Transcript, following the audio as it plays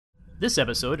This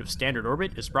episode of Standard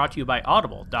Orbit is brought to you by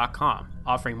Audible.com,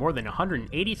 offering more than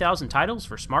 180,000 titles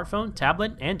for smartphone,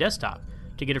 tablet, and desktop.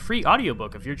 To get a free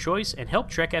audiobook of your choice and help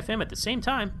Trek FM at the same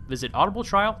time, visit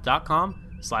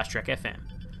audibletrial.com/trekfm.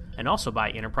 And also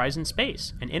by Enterprise in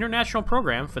Space, an international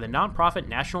program for the nonprofit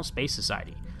National Space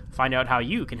Society. Find out how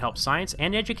you can help science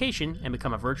and education and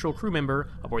become a virtual crew member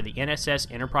aboard the NSS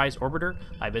Enterprise Orbiter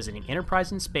by visiting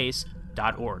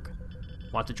enterpriseinspace.org.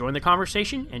 Want to join the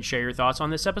conversation and share your thoughts on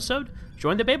this episode?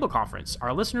 Join the Babel Conference,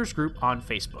 our listeners group on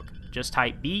Facebook. Just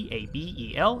type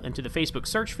BABEL into the Facebook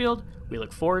search field. We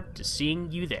look forward to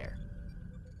seeing you there.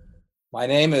 My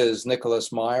name is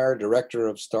Nicholas Meyer, director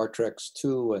of Star Treks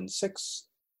 2 and 6,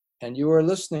 and you are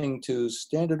listening to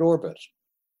Standard Orbit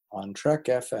on Trek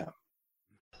FM.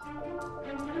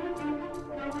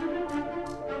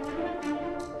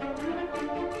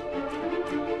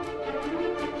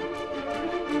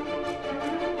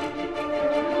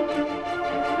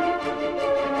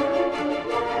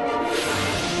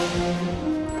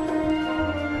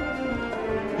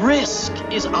 Risk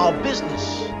is our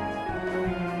business.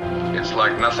 It's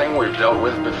like nothing we've dealt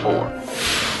with before.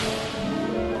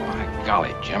 By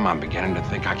golly, Jim, I'm beginning to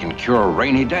think I can cure a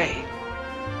rainy day.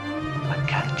 I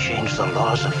can't change the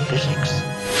laws of physics.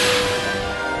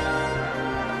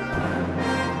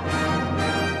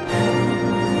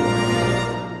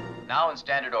 Now in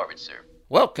Standard Orbit, sir.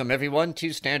 Welcome, everyone,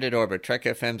 to Standard Orbit, Trek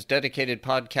FM's dedicated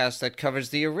podcast that covers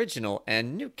the original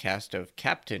and new cast of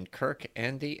Captain Kirk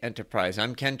and the Enterprise.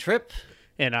 I'm Ken Tripp.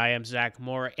 And I am Zach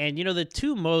Moore. And you know, the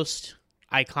two most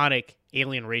iconic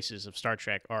alien races of Star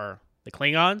Trek are the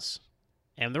Klingons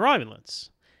and the Romulans.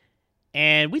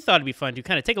 And we thought it'd be fun to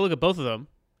kind of take a look at both of them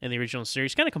in the original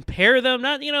series, kind of compare them,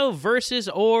 not, versus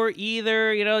or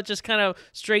either, just kind of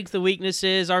strengths and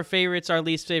weaknesses, our favorites, our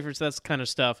least favorites, that kind of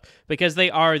stuff, because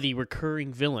they are the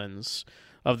recurring villains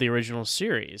of the original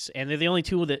series. And they're the only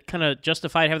two that kind of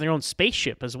justified having their own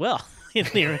spaceship as well.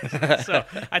 So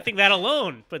I think that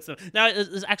alone puts them... Now,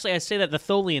 actually, I say that the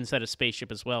Tholians had a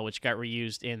spaceship as well, which got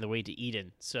reused in The Way to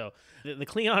Eden. So the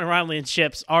Klingon and Romulan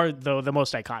ships are, though, the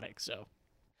most iconic, so...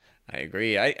 I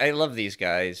agree. I love these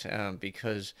guys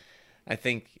because I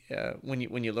think when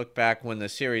you look back when the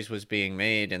series was being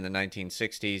made in the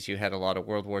 1960s, you had a lot of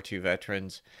World War II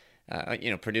veterans,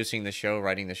 producing the show,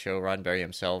 writing the show. Roddenberry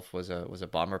himself was a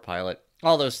bomber pilot.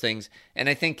 All those things, and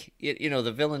I think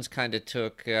the villains kind of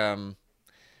took kind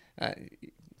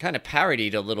of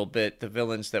parodied a little bit the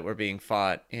villains that were being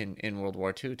fought in World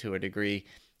War II to a degree,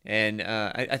 and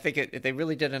I think they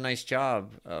really did a nice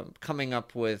job coming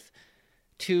up with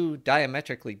two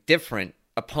diametrically different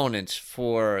opponents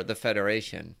for the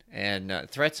Federation, and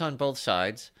threats on both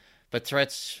sides, but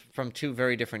threats from two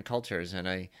very different cultures. And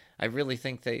I really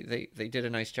think they did a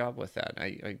nice job with that.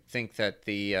 I think that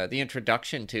the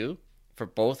introduction for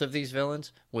both of these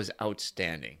villains was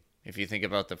outstanding. If you think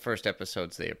about the first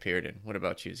episodes they appeared in. What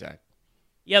about you, Zach?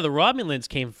 Yeah, the Romulans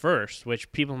came first,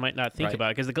 which people might not think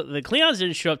about, because the Klingons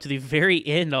didn't show up to the very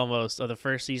end almost of the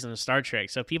first season of Star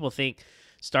Trek. So people think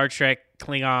Star Trek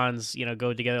Klingons,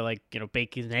 go together like,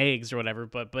 bacon and eggs or whatever,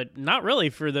 but not really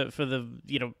for the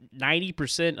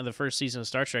 90% of the first season of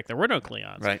Star Trek. There were no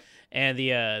Klingons. Right. And the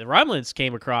Romulans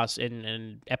came across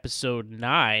in episode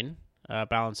 9,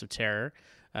 Balance of Terror,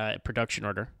 production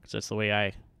order, because that's the way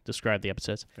I describe the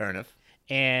episodes. Fair enough.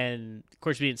 And of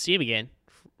course, we didn't see him again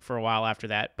for a while after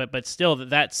that, but still,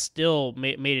 that still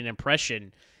made an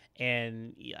impression.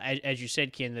 And as you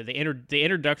said, Ken, the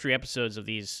introductory episodes of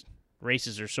these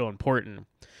races are so important,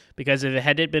 because if it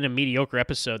had been a mediocre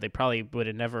episode, they probably would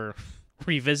have never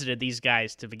revisited these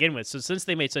guys to begin with. So since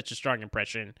they made such a strong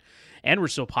impression and were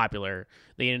so popular,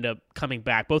 they ended up coming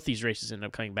back. Both these races ended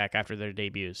up coming back after their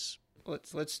debuts.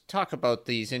 Let's talk about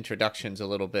these introductions a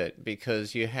little bit,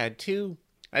 because you had two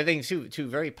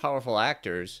very powerful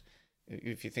actors.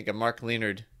 If you think of Mark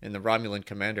Leonard in the Romulan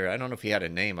Commander, I don't know if he had a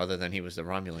name other than he was the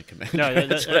Romulan Commander. No,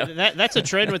 that's a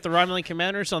trend with the Romulan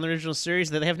Commanders on the original series,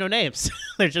 that they have no names.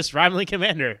 They're just Romulan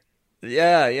Commander.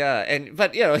 Yeah,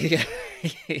 but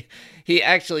he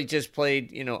actually just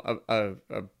played a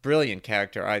brilliant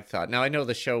character, I thought. Now I know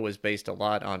the show was based a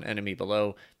lot on Enemy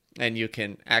Below, and you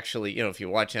can actually if you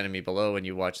watch Enemy Below and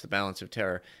you watch The Balance of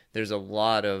Terror, there's a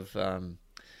lot of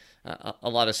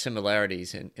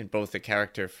similarities in both the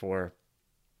character for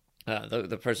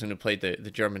the person who played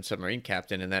the German submarine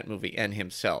captain in that movie and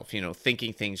himself,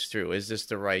 thinking things through. Is this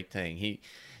the right thing? He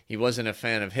wasn't a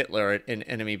fan of Hitler in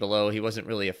Enemy Below. He wasn't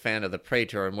really a fan of the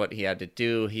Praetor and what he had to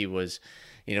do. He was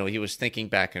thinking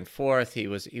back and forth. He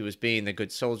was being the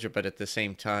good soldier, but at the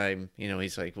same time,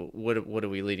 he's like, what are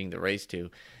we leading the race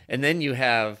to? And then you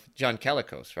have John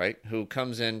Kalikos, right, who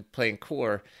comes in playing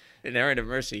Kor, an Errand of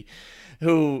Mercy,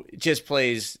 who just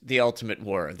plays the ultimate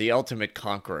warrior, the ultimate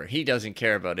conqueror. He doesn't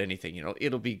care about anything.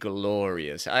 It'll be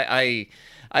glorious. I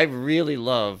really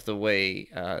love the way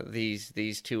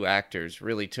these two actors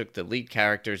really took the lead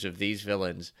characters of these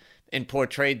villains and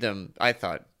portrayed them, I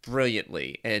thought,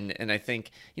 brilliantly. And I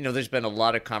think, there's been a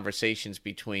lot of conversations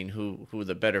between who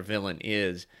the better villain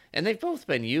is. And they've both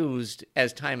been used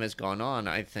as time has gone on,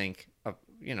 I think,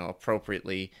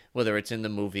 appropriately, whether it's in the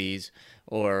movies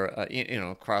or,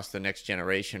 across the next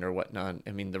generation or whatnot.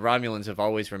 I mean, the Romulans have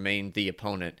always remained the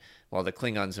opponent, while the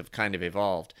Klingons have kind of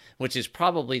evolved, which is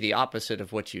probably the opposite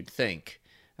of what you'd think,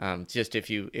 just if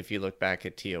you look back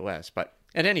at TOS. But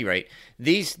at any rate,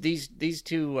 these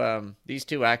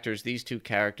two actors, these two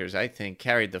characters, I think,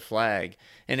 carried the flag.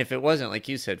 And if it wasn't, like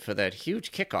you said, for that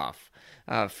huge kickoff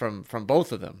from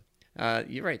both of them,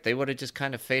 you're right. They would have just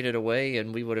kind of faded away,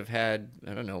 and we would have had,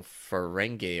 I don't know,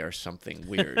 Ferengi or something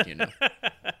weird,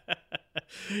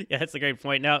 Yeah, that's a great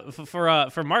point. Now,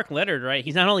 for Mark Leonard, right,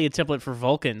 he's not only a template for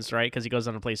Vulcans, right, because he goes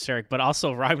on to play Sarek, but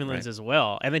also Romulans as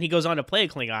well. And then he goes on to play a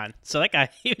Klingon. So that guy,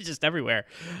 he was just everywhere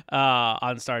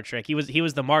on Star Trek. He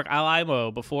was the Mark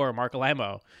Alaimo before Mark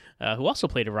Alaimo, who also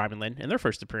played a Romulan in their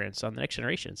first appearance on The Next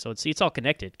Generation. So it's all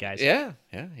connected, guys. Yeah,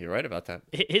 you're right about that.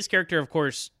 His character, of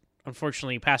course,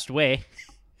 unfortunately passed away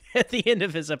at the end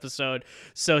of his episode,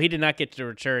 so he did not get to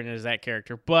return as that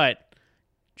character. But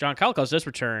John Kalikos does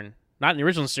return, not in the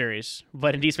original series,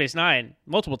 but in Deep Space Nine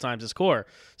multiple times as Core.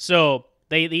 So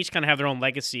they each kind of have their own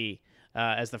legacy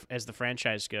as the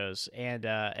franchise goes. And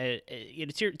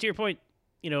to your point,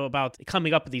 about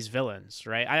coming up with these villains,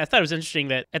 right? I thought it was interesting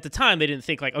that at the time they didn't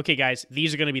think like, okay, guys,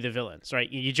 these are going to be the villains, right?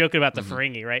 You joke about the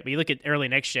Ferengi, right? But you look at early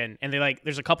Next Gen, and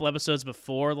there's a couple episodes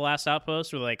before The Last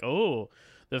Outpost where they're like, oh,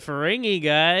 the Ferengi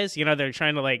guys, they're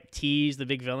trying to like tease the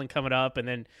big villain coming up, and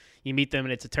then you meet them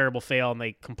and it's a terrible fail, and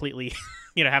they completely,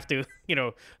 have to,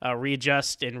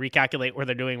 readjust and recalculate what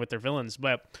they're doing with their villains.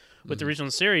 But with the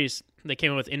original series, they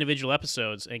came up with individual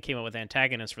episodes and came up with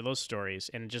antagonists for those stories,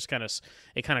 and just kind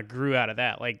of grew out of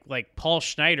that. Like Paul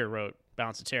Schneider wrote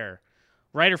Balance of Terror,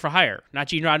 writer for hire, not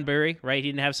Gene Roddenberry, right? He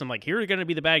didn't have some like, here are going to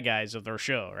be the bad guys of their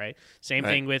show, right? Same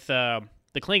thing with the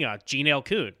Klingon, Gene L.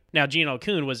 Kuhn. Now, Gene L.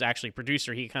 Kuhn was actually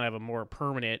producer. He kind of have a more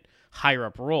permanent,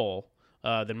 higher-up role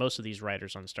than most of these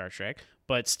writers on Star Trek.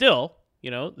 But still,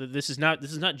 this is not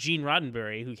Gene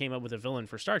Roddenberry who came up with a villain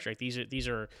for Star Trek. These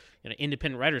are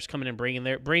independent writers coming and bringing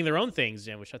their own things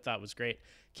in, which I thought was great.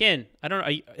 Ken, I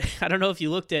don't know if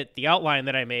you looked at the outline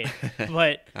that I made,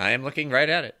 but I am looking right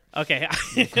at it. Okay,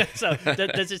 so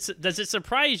does it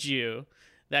surprise you?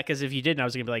 That, because if you didn't, I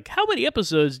was gonna be like, how many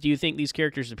episodes do you think these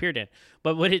characters appeared in?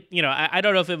 But what I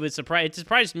don't know if it would surprise. It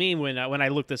surprised me when I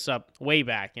looked this up way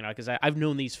back, because I've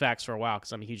known these facts for a while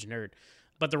because I'm a huge nerd.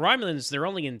 But the Romulans, they're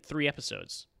only in 3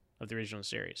 episodes of the original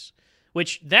series,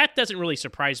 which that doesn't really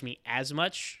surprise me as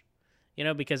much,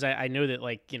 because I know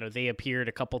that they appeared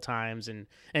a couple times, and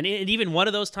even one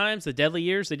of those times, the Deadly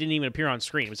Years, they didn't even appear on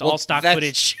screen. It was all stock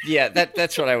footage. Yeah,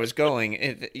 that's what I was going.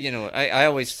 I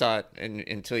always thought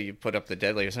until you put up the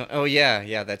Deadly Years, oh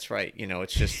yeah, that's right.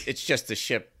 It's just the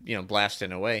ship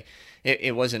blasting away.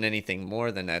 It wasn't anything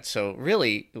more than that. So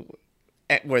really,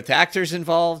 with actors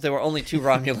involved, there were only 2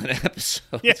 Romulan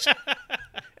episodes. Yeah.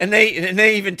 And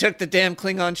they even took the damn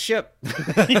Klingon ship.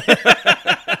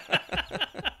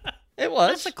 It was.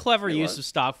 That's a clever use of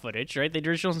stock footage, right? The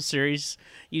original series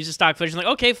uses stock footage. Like,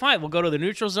 okay, fine, we'll go to the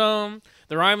neutral zone.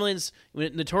 The Romulans,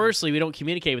 notoriously, we don't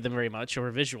communicate with them very much over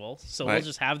visual, so we'll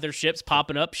just have their ships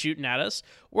popping up, shooting at us.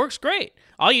 Works great.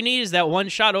 All you need is that one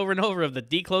shot over and over of the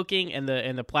decloaking and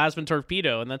the plasma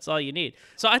torpedo, and that's all you need.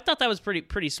 So I thought that was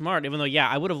pretty smart, even though, yeah,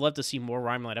 I would have loved to see more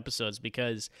Romulan episodes,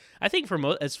 because I think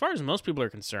as far as most people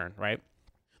are concerned, right,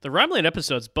 the Romulan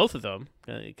episodes, both of them,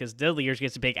 because Deadly Years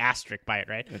gets a big asterisk by it,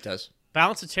 right? It does.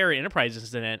 Balance of Terror and Enterprise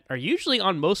Incident are usually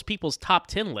on most people's top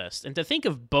 10 list. And to think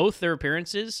of both their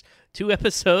appearances, 2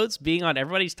 episodes, being on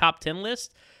everybody's top 10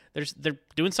 list, they're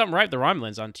doing something right with the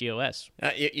Romulans on TOS.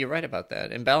 You're right about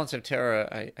that. And Balance of Terror,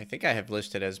 I think I have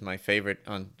listed as my favorite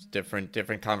on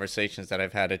different conversations that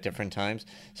I've had at different times.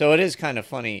 So it is kind of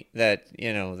funny that,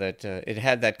 it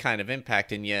had that kind of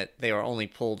impact, and yet they are only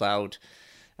pulled out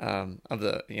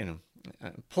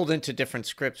pulled into different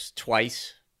scripts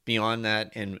twice beyond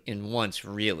that, and once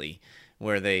really,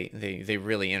 where they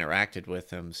really interacted with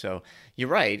them. So you're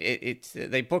right.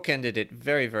 They bookended it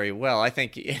very, very well. I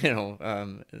think,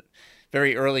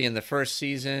 very early in the first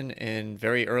season and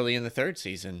very early in the third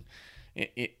season,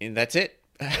 and that's it.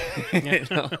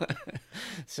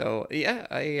 So yeah,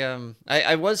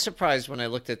 I was surprised when I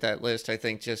looked at that list. I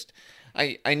think just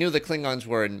I knew the Klingons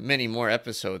were in many more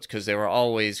episodes because they were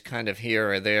always kind of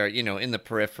here or there, in the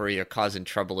periphery or causing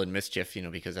trouble and mischief,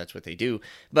 because that's what they do.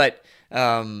 But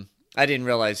I didn't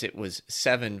realize it was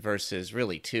 7 versus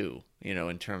really 2,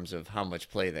 in terms of how much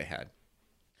play they had.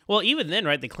 Well, even then,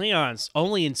 right, the Klingons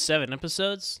only in 7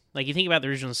 episodes. Like, you think about the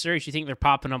original series, you think they're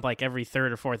popping up like every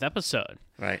 3rd or 4th episode.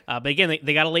 Right. But again,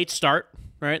 they got a late start,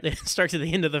 right? They start to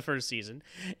the end of the first season.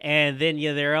 And then,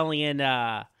 they're only in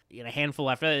a handful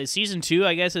after that. Season 2,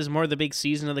 I guess, is more the big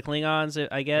season of the Klingons,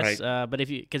 I guess. Right. But if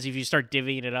you start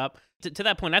divvying it up, to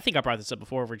that point, I think I brought this up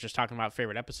before, we're just talking about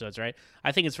favorite episodes, right?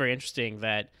 I think it's very interesting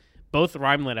that both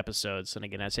Romulan episodes, and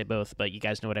again, I say both, but you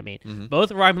guys know what I mean. Mm-hmm. Both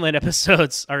Romulan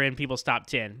episodes are in people's top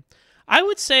 10. I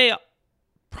would say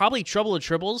probably Trouble of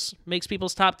Tribbles makes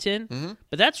people's top 10,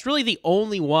 but that's really the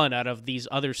only one out of these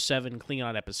other 7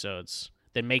 Klingon episodes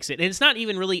that makes it. And it's not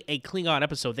even really a Klingon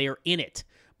episode. They are in it,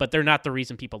 but they're not the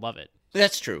reason people love it.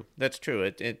 That's true. That's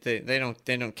true. They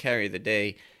don't carry the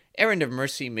day. Errand of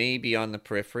Mercy may be on the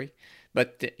periphery,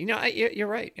 but you're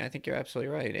right. I think you're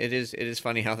absolutely right. It is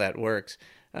funny how that works.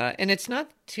 And it's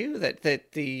not too that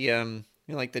the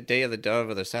like the Day of the Dove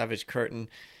or the Savage Curtain,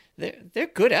 they're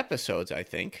good episodes, I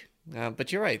think.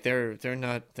 But you're right, they're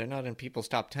not in people's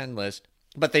top 10 list.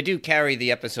 But they do carry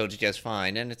the episodes just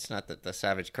fine. And it's not that the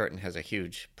Savage Curtain has a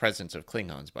huge presence of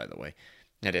Klingons, by the way.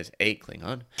 It is a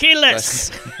Klingon.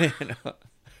 Keyless.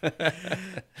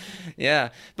 Yeah,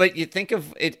 but you think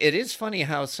of it. It is funny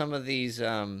how some of these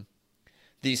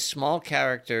small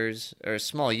characters or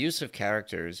small use of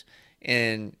characters.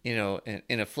 And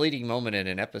in a fleeting moment in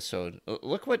an episode,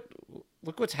 look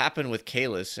what's happened with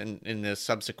Kalis in the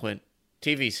subsequent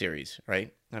TV series,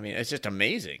 right? I mean, it's just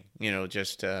amazing. They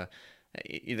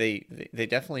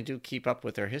definitely do keep up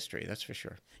with their history. That's for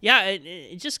sure. Yeah,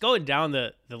 just going down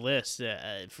the list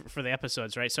for the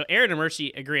episodes, right? So, Errand of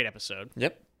Mercy, a great episode.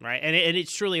 Yep. Right, and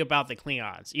it's truly about the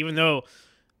Klingons, even though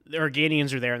the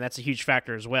Organians are there, and that's a huge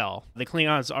factor as well. The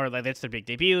Klingons are that's their big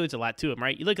debut. It's a lot to them,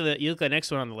 right? You look at the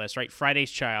next one on the list, right?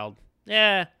 Friday's Child.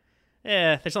 Yeah.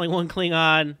 There's only one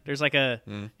Klingon. There's like at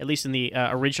least in the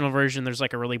original version, there's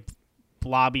like a really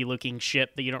blobby looking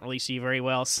ship that you don't really see very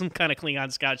well. Some kind of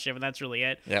Klingon scout ship, and that's really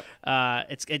it. Yep.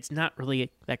 It's not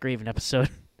really that great of an episode.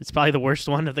 It's probably the worst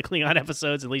one of the Klingon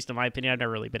episodes, at least in my opinion. I've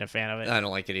never really been a fan of it. I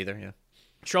don't like it either. Yeah.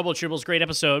 Trouble Tribbles, great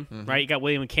episode, right? You got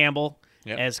William Campbell.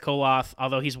 Yep. As Koloth,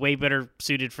 although he's way better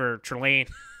suited for Trelane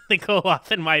than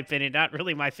Koloth, in my opinion. Not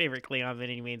really my favorite Klingon by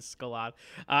any means, Koloth.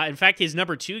 In fact, his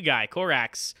number 2 guy,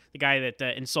 Korax, the guy that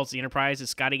insults the Enterprise that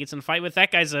Scotty gets in a fight with,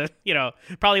 that guy's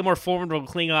probably a more formidable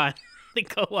Klingon than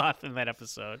Koloth in that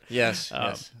episode. Yes.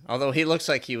 Although he looks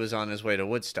like he was on his way to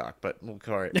Woodstock, but we'll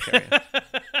carry on.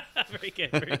 Very good,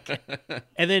 very good.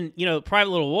 And then, Private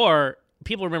Little War,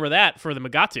 people remember that for the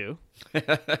Megatu.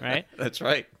 Right? That's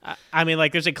right. I mean,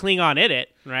 like, there's a Klingon in it,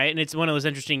 right? And it's one of those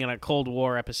interesting Cold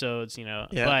War episodes,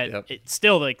 but it's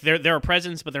still, like, they're a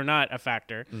presence, but they're not a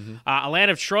factor. Mm-hmm. A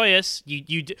Land of Troyes,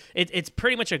 it's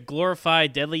pretty much a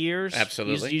glorified Deadly Years.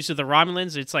 Absolutely. Use of the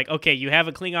Romulans. It's like, okay, you have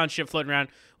a Klingon ship floating around.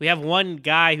 We have one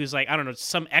guy who's like, I don't know,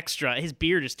 some extra. His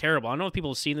beard is terrible. I don't know if people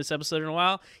have seen this episode in a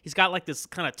while. He's got like this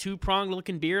kind of 2-pronged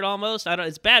looking beard almost.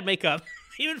 It's bad makeup.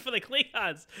 Even for the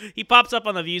Klingons, he pops up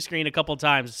on the view screen a couple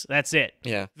times. That's it.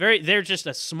 Yeah. They're just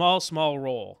a small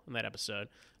role in that episode.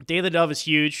 Day of the Dove is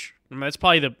huge. I mean, that's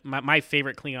probably my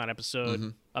favorite Klingon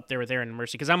episode up there with Errand of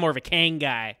Mercy, because I'm more of a Kang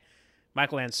guy.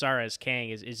 Michael Ansara as Kang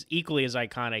is equally as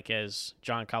iconic as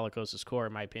John Colicos' Core,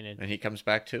 in my opinion. And he comes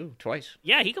back too, twice.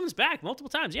 Yeah, he comes back multiple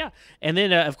times. Yeah, and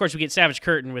then of course we get Savage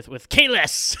Curtain with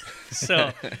Kalis.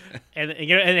 So, and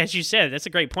as you said, that's a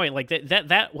great point. Like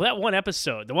that one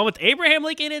episode, the one with Abraham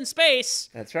Lincoln in space.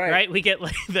 That's right. Right, we get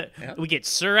we get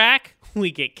Surak. We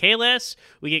get Kalis,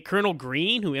 we get Colonel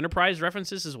Green, who Enterprise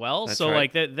references as well. That's so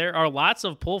right. like there are lots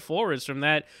of pull forwards from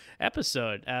that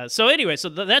episode. So anyway, so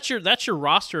that's your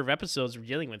roster of episodes we're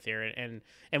dealing with here. And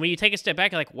when you take a step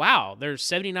back, you're like, wow, there's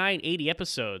 79, 80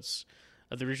 episodes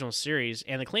of the original series,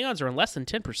 and the Klingons are in less than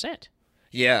 10%.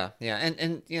 Yeah,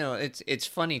 and it's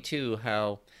funny too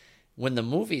how when the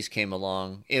movies came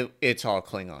along, it's all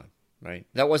Klingon, right?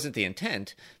 That wasn't the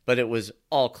intent, but it was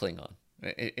all Klingon.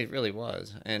 It really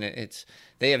was, and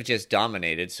they have just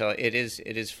dominated. So it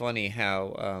is funny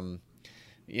how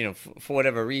for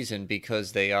whatever reason,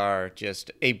 because they are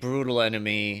just a brutal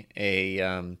enemy,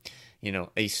 a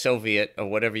Soviet or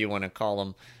whatever you want to call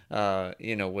them,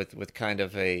 with kind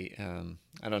of a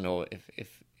I don't know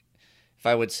if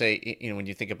I would say, when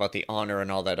you think about the honor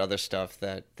and all that other stuff,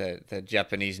 that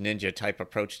Japanese ninja type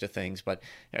approach to things, but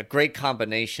a great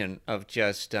combination of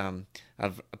just of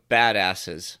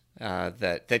badasses.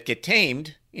 that get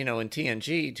tamed, in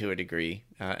TNG to a degree,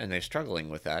 and they're struggling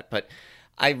with that. But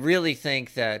I really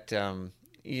think that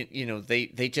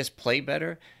they just play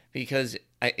better because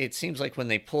it seems like when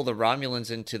they pull the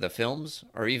Romulans into the films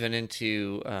or even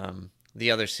into the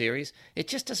other series, it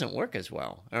just doesn't work as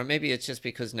well. Or maybe it's just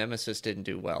because Nemesis didn't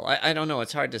do well. I don't know.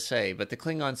 It's hard to say. But the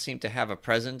Klingons seem to have a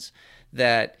presence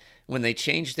that when they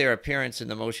changed their appearance in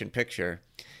the motion picture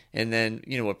and then,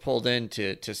 were pulled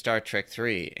into Star Trek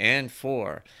 3 and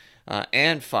 4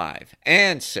 and 5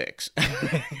 and 6.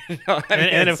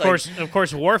 And of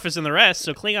course, Worf is in the rest,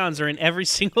 so Klingons are in every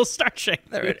single Star Trek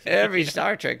movie. They're in every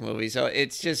Star Trek movie. So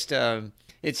it's just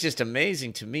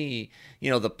amazing to me,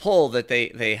 the pull that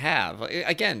they have.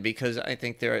 Again, because I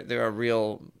think they're a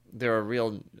real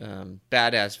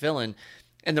badass villain,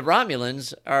 and the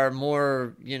Romulans are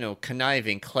more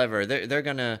conniving, clever. They're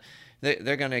gonna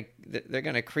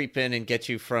creep in and get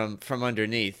you from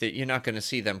underneath. You're not going to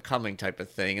see them coming, type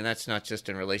of thing. And that's not just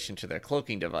in relation to their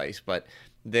cloaking device, but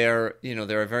they're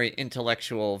a very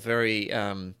intellectual, very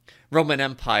Roman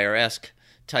Empire-esque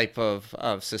type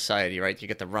of society, right? You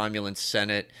get the Romulan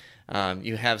Senate.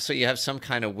 You have some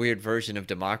kind of weird version of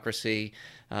democracy.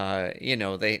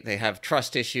 They have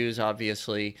trust issues,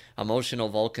 obviously, emotional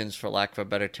Vulcans, for lack of a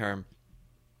better term.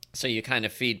 So you kind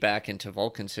of feed back into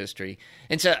Vulcan's history.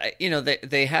 And so,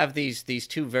 they have these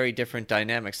two very different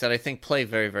dynamics that I think play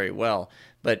very, very well.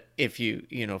 But I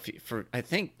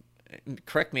think,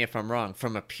 correct me if I'm wrong,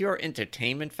 from a pure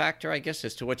entertainment factor, I guess,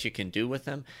 as to what you can do with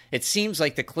them, it seems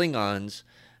like the Klingons,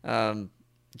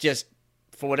 just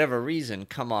for whatever reason,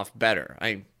 come off better.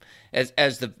 As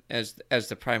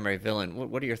the primary villain.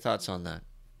 What are your thoughts on that?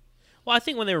 Well, I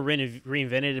think when they were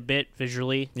reinvented a bit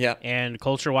visually and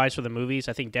culture-wise for the movies,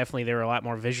 I think definitely they were a lot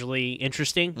more visually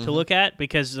interesting to look at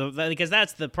because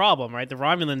that's the problem, right? The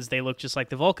Romulans, they look just like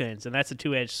the Vulcans, and that's a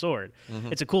two-edged sword.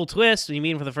 It's a cool twist when you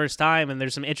meet them for the first time, and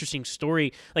there's some interesting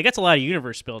story. Like, that's a lot of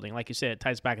universe building. Like you said, it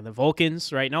ties back in the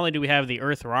Vulcans, right? Not only do we have the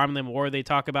Earth-Romulan War they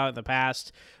talk about in the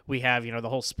past, we have, the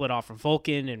whole split off from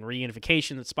Vulcan and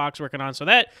reunification that Spock's working on. So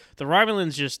that the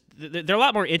Romulans they're a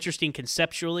lot more interesting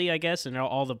conceptually, I guess, and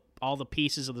all the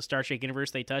pieces of the Star Trek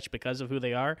universe they touch because of who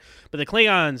they are. But the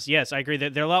Klingons, yes, I agree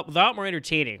that they're a lot more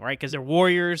entertaining, right? Because they're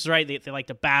warriors, right? They like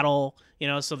to battle,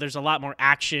 so there's a lot more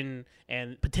action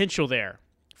and potential there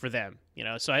for them,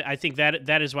 So I think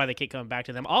that is why they keep coming back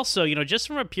to them. Also, just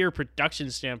from a pure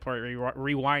production standpoint,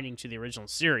 rewinding to the original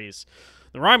series,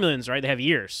 the Romulans, right? They have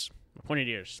ears. Pointed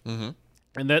ears,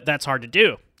 and that's hard to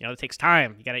do. It takes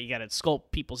time. You gotta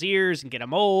sculpt people's ears and get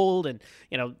them old. And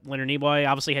Leonard Nimoy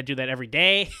obviously had to do that every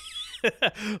day.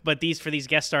 But for these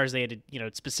guest stars, they had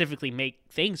to specifically make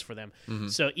things for them.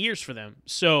 So ears for them.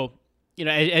 So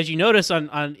as you notice on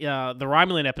the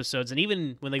Romulan episodes, and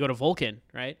even when they go to Vulcan,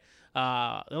 right?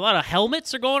 A lot of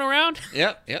helmets are going around.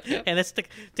 Yep. And that's to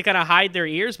kind of hide their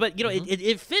ears, but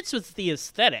it fits with the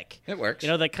aesthetic. It works.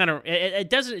 That kind of it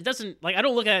doesn't like, I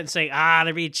don't look at it and say,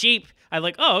 they're being cheap. I'm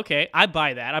like, oh, okay, I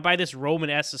buy that. I buy this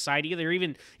Roman-esque society. They're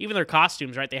even their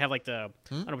costumes, right? They have like the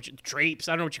I don't know drapes.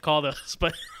 I don't know what you call those,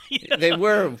 but they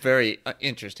were very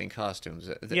interesting costumes.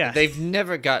 Yeah. They've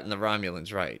never gotten the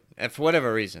Romulans right, and for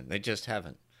whatever reason, they just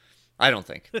haven't. I don't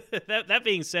think. That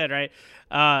being said, right,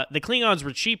 the Klingons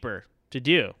were cheaper to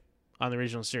do on the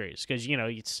original series because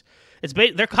it's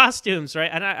their costumes,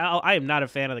 right? And I am not a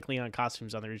fan of the Klingon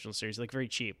costumes on the original series. They look very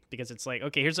cheap because it's like,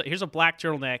 okay, here's a black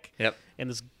turtleneck, and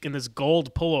this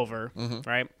gold pullover,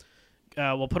 right?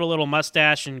 We'll put a little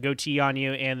mustache and goatee on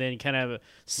you, and then kind of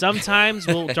sometimes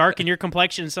we'll darken your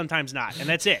complexion, sometimes not, and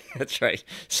that's it. That's right.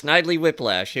 Snidely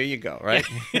Whiplash. Here you go, right?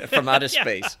 From outer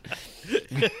space.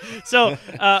 So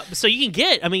you can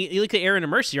get, you look at Aaron and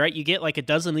Mercy, right? You get like a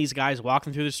dozen of these guys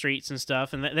walking through the streets and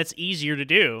stuff, and that's easier to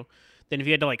do than if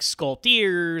you had to like sculpt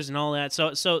ears and all that.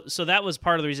 So that was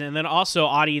part of the reason, and then also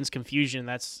audience confusion.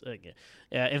 That's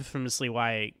infamously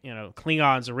why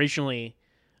Klingons originally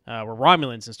were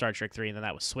Romulans in Star Trek 3, and then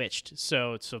that was switched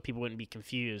so people wouldn't be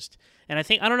confused. And I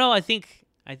think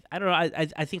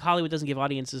I think Hollywood doesn't give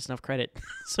audiences enough credit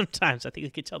sometimes. I think they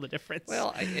could tell the difference.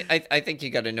 Well, I think you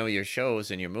got to know your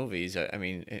shows and your movies.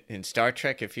 In Star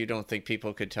Trek, if you don't think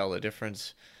people could tell the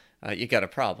difference, you got a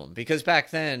problem. Because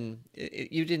back then,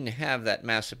 you didn't have that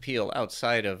mass appeal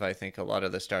outside of, I think, a lot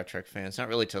of the Star Trek fans. Not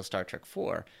really till Star Trek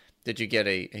 4 did you get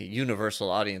a universal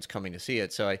audience coming to see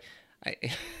it. So I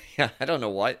don't know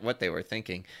what they were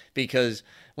thinking, because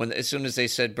as soon as they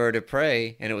said bird of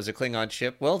prey and it was a Klingon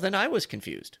ship, well, then I was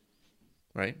confused,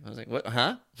 right? I was like, what?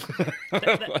 Huh?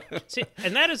 See,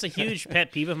 and that is a huge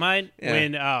pet peeve of mine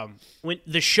when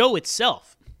the show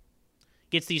itself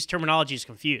gets these terminologies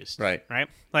confused, right?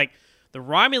 Like the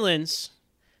Romulans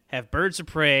have birds of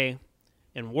prey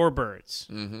and warbirds.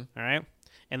 Mm-hmm. All right,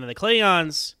 and then the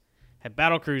Klingons have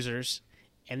battle cruisers,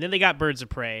 and then they got birds of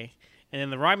prey, and then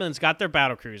the Romulans got their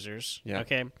battle cruisers. Yeah.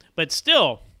 Okay, but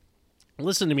still,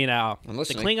 listen to me now. I'm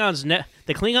listening.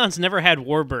 The Klingons never had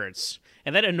warbirds,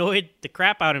 and that annoyed the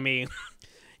crap out of me.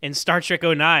 In Star Trek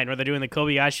 09, where they're doing the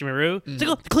Kobayashi Maru, it's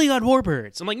like, oh, the Klingon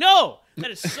warbirds. I'm like, no,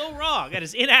 that is so wrong. That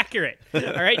is inaccurate. All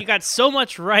right, you got so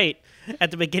much right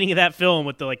at the beginning of that film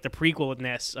with the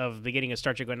prequelness of the beginning of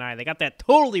Star Trek 09. They got that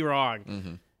totally wrong.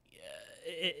 Mm-hmm.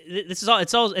 It's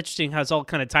all interesting how it's all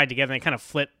kind of tied together and they kind of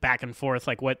flip back and forth,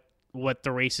 like what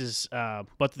the races,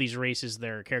 both of these races,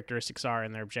 their characteristics are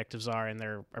and their objectives are and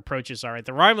their approaches are. Right,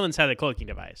 the Romulans had a cloaking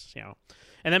device,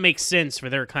 and that makes sense for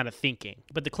their kind of thinking.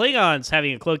 But the Klingons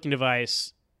having a cloaking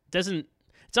device doesn't.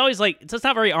 It's always it's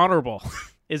not very honorable,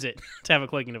 is it, to have a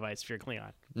cloaking device if you're a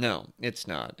Klingon? No, it's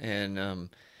not. And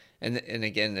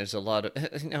again, there's a lot of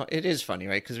it is funny,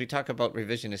 right? Because we talk about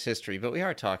revisionist history, but we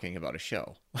are talking about a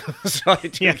show, so I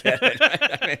do get it.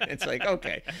 Right? I mean, it's like,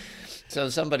 okay, so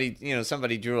somebody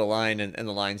drew a line and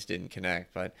the lines didn't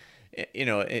connect, but.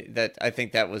 That I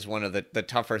think that was one of the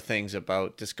tougher things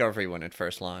about Discovery when it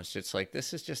first launched. It's like,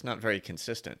 this is just not very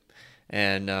consistent,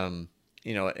 and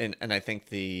I think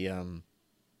the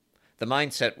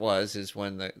mindset is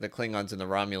when the Klingons and the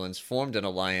Romulans formed an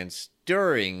alliance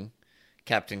during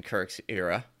Captain Kirk's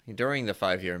era, during the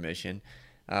 5-year mission.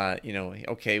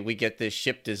 Okay, we get this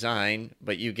ship design,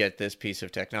 but you get this piece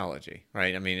of technology,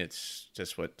 right? I mean, it's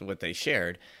just what they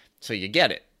shared, so you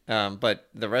get it. But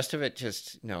the rest of it,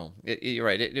 just no. You're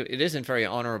right. It isn't very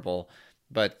honorable.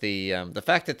 But the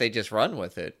fact that they just run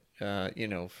with it,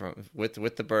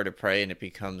 with the bird of prey, and it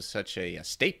becomes such a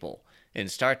staple in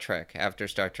Star Trek after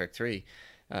Star Trek 3,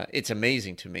 it's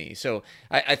amazing to me. So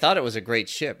I thought it was a great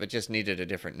ship. It just needed a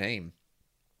different name,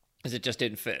 because it just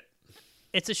didn't fit.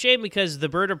 It's a shame because the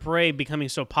bird of prey becoming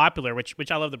so popular, which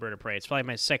I love the bird of prey. It's probably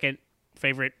my second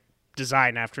favorite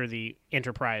design after the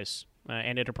Enterprise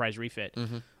and Enterprise refit.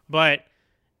 Mm-hmm. But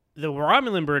the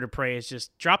Romulan bird of prey has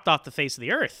just dropped off the face of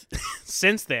the earth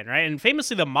since then, right? And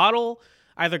famously, the model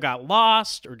either got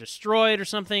lost or destroyed or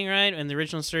something, right, in the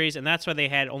original series, and that's why they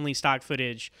had only stock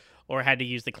footage or had to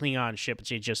use the Klingon ship, which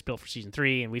they just built for Season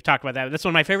 3, and we've talked about that. That's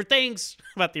one of my favorite things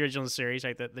about the original series,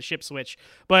 right, the ship switch.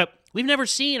 But we've never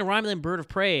seen a Romulan bird of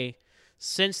prey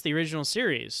since the original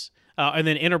series. And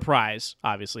then Enterprise,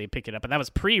 obviously, picked it up, but that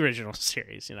was pre-original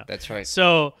series, That's right.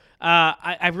 So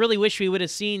I really wish we would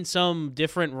have seen some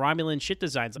different Romulan ship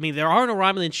designs. I mean, there are no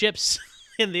Romulan ships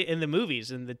in the movies,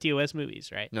 in the TOS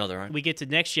movies, right? No, there aren't. We get to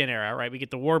Next Gen era, right? We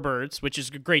get the Warbirds, which is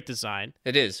a great design.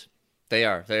 It is. They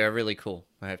are. They are really cool,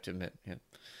 I have to admit. Yeah.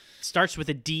 Starts with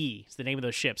a D. It's the name of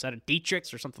those ships. I don't know,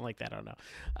 Dietrichs or something like that. I don't know.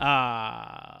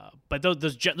 But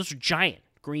those are giant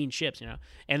green ships,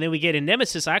 And then we get in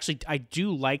Nemesis. I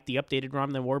do like the updated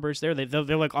Romulan Warbirds there.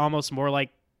 They're like almost more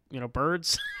like,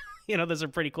 birds. Those are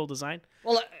pretty cool design.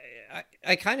 Well,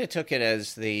 I kind of took it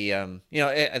as the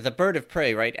bird of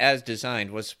prey, right, as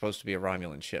designed, was supposed to be a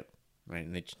Romulan ship, right?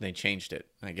 And they changed it,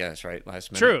 I guess, right,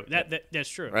 last minute. True. That's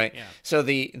true. Right? Yeah. So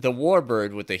the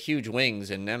warbird with the huge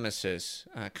wings in Nemesis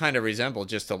kind of resembled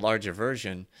just a larger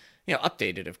version,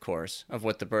 updated, of course, of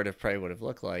what the bird of prey would have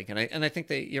looked like. And I think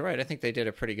you're right. I think they did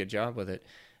a pretty good job with it.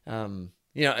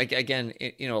 Again,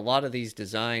 a lot of these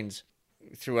designs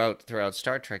throughout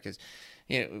Star Trek is,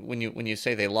 when you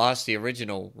say they lost the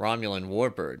original Romulan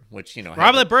warbird, which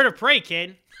Romulan bird of prey,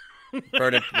 kid.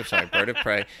 bird of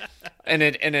prey, and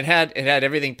it had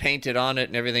everything painted on it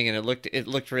and everything, and it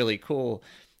looked really cool.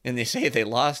 And they say they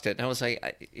lost it, and I was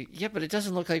like, yeah, but it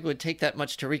doesn't look like it would take that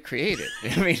much to recreate it.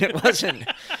 I mean, it wasn't.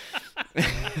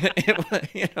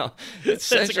 It's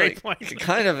That's a great point.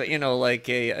 Kind of, like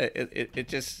it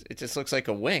just looks like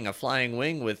a flying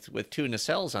wing with two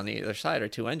nacelles on the other side, or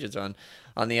two engines on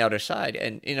the outer side,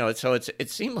 and so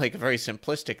it seemed like a very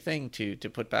simplistic thing to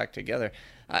put back together.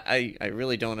 I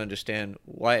really don't understand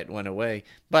why it went away,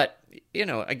 but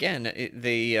again,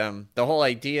 the whole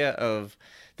idea of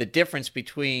the difference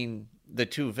between the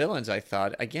two villains, I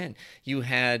thought, again, you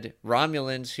had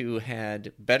Romulans who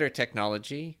had better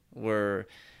technology,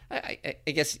 I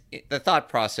guess the thought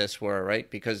process were, right,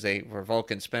 because they were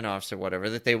Vulcan spinoffs or whatever,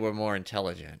 that they were more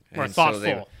intelligent. More thoughtful. So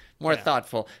they were more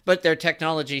thoughtful. But their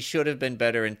technology should have been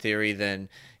better in theory than,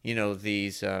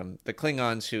 these, the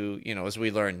Klingons who, as we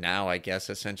learn now, I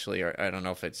guess, essentially, or I don't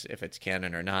know if it's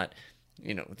canon or not,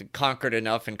 conquered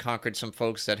enough and conquered some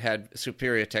folks that had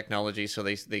superior technology, so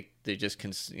they just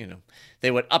they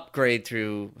would upgrade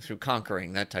through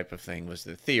conquering. That type of thing was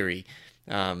the theory,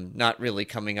 not really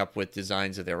coming up with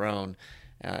designs of their own,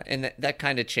 and that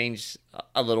kind of changed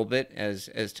a little bit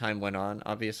as time went on,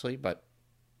 obviously. But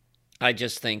I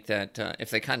just think that if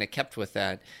they kind of kept with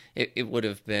that, it would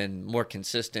have been more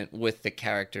consistent with the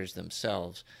characters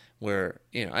themselves. Where,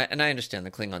 and I understand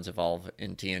the Klingons evolve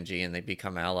in TNG and they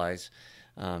become allies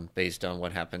based on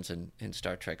what happens in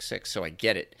Star Trek 6. So I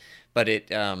get it. But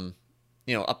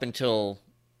up until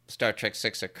Star Trek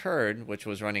 6 occurred, which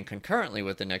was running concurrently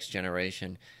with The Next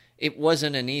Generation, it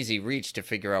wasn't an easy reach to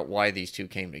figure out why these two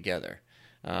came together.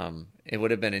 It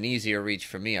would have been an easier reach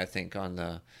for me, I think, on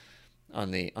the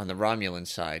Romulan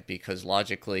side, because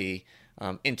logically,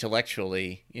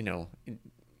 intellectually,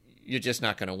 you're just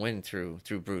not going to win through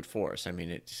brute force. I mean,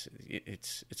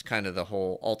 it's kind of the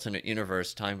whole alternate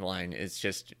universe timeline. It's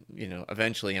just,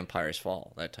 eventually empires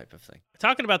fall, that type of thing.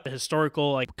 Talking about the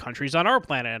historical countries on our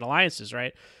planet and alliances,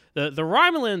 right? The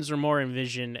Romulans are more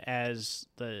envisioned as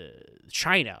the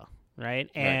China, right?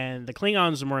 And the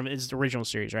Klingons are more, it's the original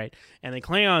series, right? And the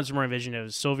Klingons are more envisioned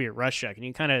as Soviet Russia. Can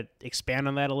you kind of expand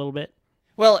on that a little bit?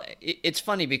 Well, it's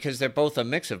funny because they're both a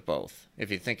mix of both, if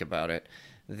you think about it.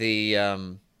 The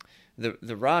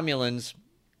Romulans,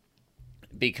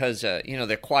 because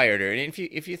they're quieter, and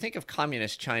if you think of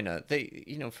communist China,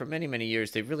 they for many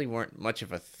years they really weren't much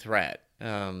of a threat.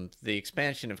 The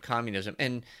expansion of communism,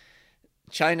 and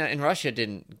China and Russia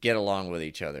didn't get along with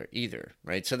each other either,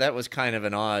 right? So that was kind of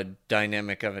an odd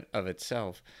dynamic of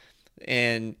itself.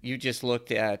 And you just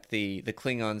looked at the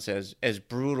Klingons as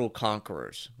brutal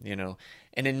conquerors,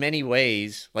 and in many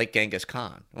ways like Genghis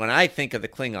Khan. When I think of the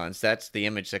Klingons, that's the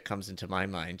image that comes into my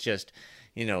mind. Just,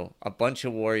 a bunch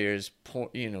of warriors,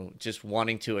 just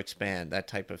wanting to expand, that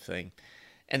type of thing.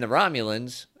 And the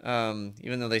Romulans,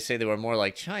 even though they say they were more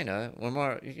like China, were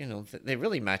more, they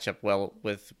really match up well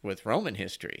with Roman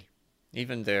history.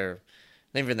 Even their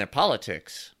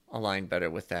politics align better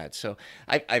with that. So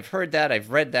I've heard that, I've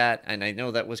read that, and I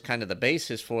know that was kind of the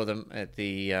basis for them at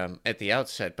the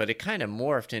outset. But it kind of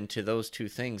morphed into those two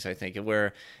things, I think,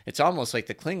 where it's almost like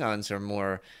the Klingons are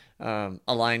more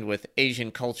aligned with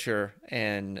Asian culture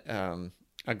and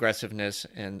aggressiveness,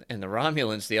 and the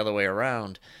Romulans the other way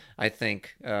around. I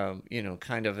think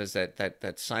kind of as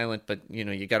that silent, but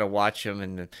you got to watch them,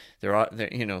 and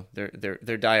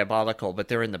they're diabolical, but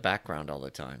they're in the background all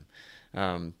the time.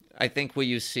 I think where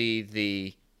you see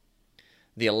the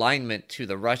alignment to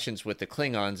the Russians with the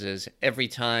Klingons is every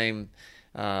time,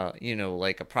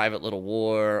 like a private little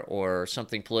war or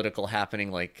something political happening,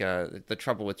 like the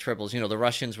trouble with tribbles. The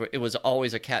Russians it was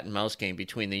always a cat and mouse game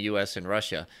between the U.S. and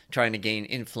Russia, trying to gain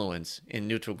influence in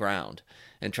neutral ground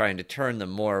and trying to turn them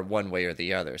more one way or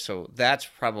the other. So that's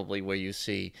probably where you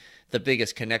see the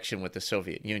biggest connection with the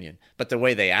Soviet Union. But the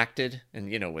way they acted,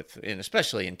 and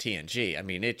especially in TNG, I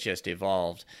mean, it just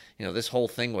evolved. This whole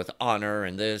thing with honor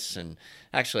and this, and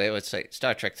actually, I would say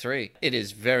Star Trek 3. It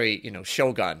is very,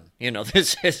 Shogun.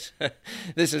 This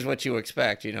is what you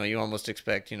expect. You almost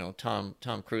expect, Tom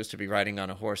Cruise to be riding on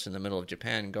a horse in the middle of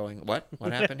Japan, going, "What?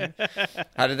 What happened here?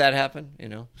 How did that happen?"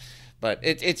 But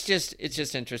it's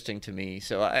just interesting to me.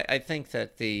 So I think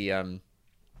that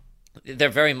they're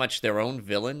very much their own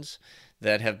villains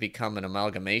that have become an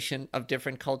amalgamation of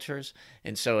different cultures,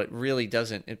 and so it really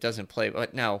doesn't play.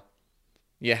 But now,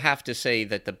 you have to say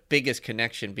that the biggest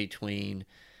connection between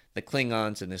the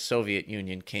Klingons and the Soviet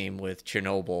Union came with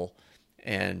Chernobyl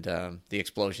and the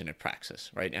explosion at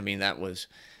Praxis, right? I mean, that was,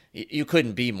 you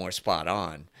couldn't be more spot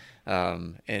on.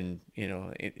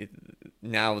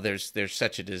 Now there's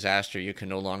such a disaster, you can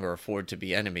no longer afford to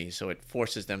be enemies, so it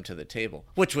forces them to the table,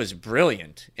 which was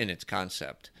brilliant in its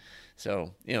concept.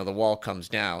 So, the wall comes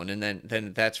down, and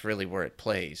then that's really where it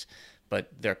plays. But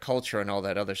their culture and all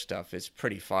that other stuff is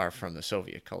pretty far from the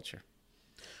Soviet culture.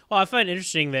 Well, I find it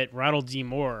interesting that Ronald D.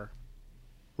 Moore,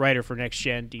 writer for Next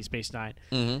Gen, Deep Space Nine,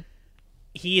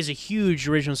 he is a huge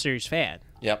original series fan.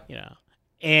 Yep.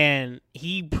 And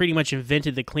he pretty much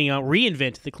reinvented the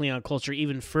Klingon culture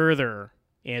even further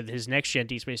in his Next Gen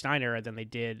Deep Space Nine era than they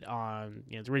did on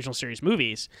the original series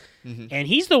movies. And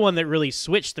he's the one that really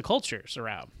switched the cultures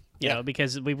around.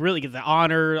 Because we really get the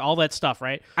honor, all that stuff,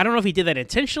 right? I don't know if he did that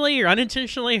intentionally or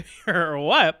unintentionally or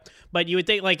what, but you would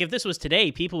think, if this was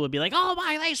today, people would be like, "Oh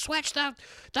my, they switched the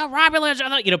Romulans."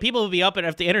 People would be up, and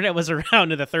if the internet was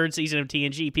around in the third season of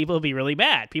TNG, people would be really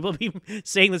mad. People would be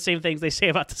saying the same things they say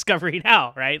about Discovery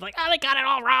now, right? Like, "Oh, they got it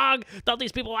all wrong. Don't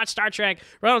these people watch Star Trek?"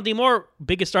 Ronald D. Moore,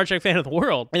 biggest Star Trek fan of the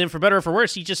world, and then for better or for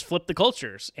worse, he just flipped the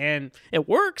cultures, and it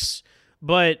works.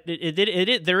 But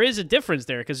there is a difference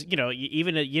there because,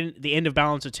 even at the end of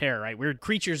Balance of Terror, right? We're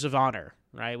creatures of honor,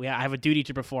 right? I have a duty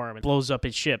to perform. It blows up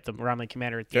his ship, the Romulan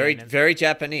commander at the end. Very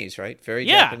Japanese, right? Very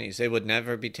Japanese. They would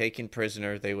never be taken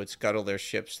prisoner. They would scuttle their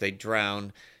ships. They'd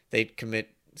drown. They'd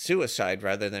commit suicide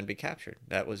rather than be captured.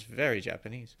 That was very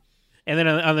Japanese. And then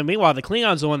on the meanwhile, the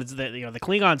Klingons, the one that's the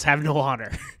Klingons have no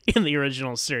honor in the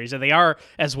original series, and they are,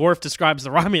 as Worf describes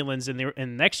the Romulans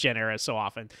in Next Gen era so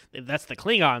often. That's the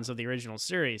Klingons of the original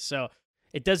series. So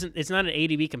it's not an A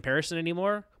to B comparison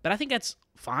anymore. But I think that's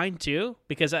fine too,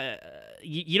 because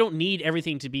you don't need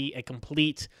everything to be a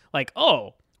complete like,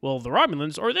 oh, well, the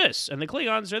Romulans are this and the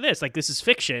Klingons are this. Like, this is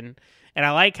fiction, and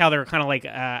I like how they're kind of like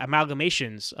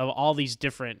amalgamations of all these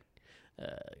different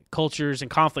cultures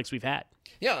and conflicts we've had.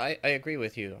 Yeah, I agree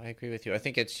with you. I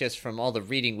think it's just from all the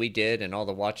reading we did and all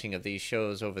the watching of these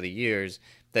shows over the years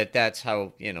that's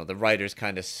how, the writers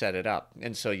kind of set it up.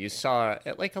 And so you saw,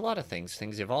 like a lot of things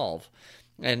evolve.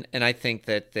 And I think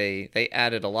that they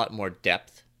added a lot more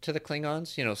depth to the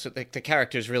Klingons, so the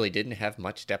characters really didn't have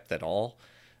much depth at all.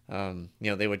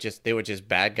 They were just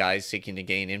bad guys seeking to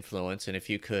gain influence, and if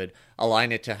you could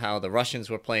align it to how the Russians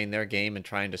were playing their game and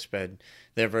trying to spread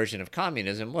their version of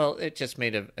communism, well, it just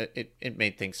made it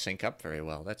made things sync up very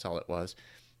well. That's all it was.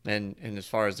 And as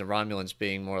far as the Romulans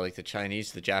being more like the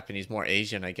Chinese, the Japanese, more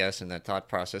Asian, I guess, in that thought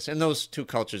process, and those two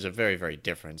cultures are very, very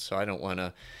different. So I don't want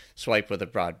to swipe with a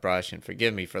broad brush, and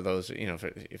forgive me for those,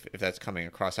 if that's coming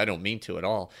across. I don't mean to at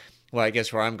all. Well, I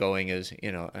guess where I'm going is,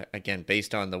 again,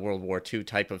 based on the World War II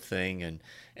type of thing and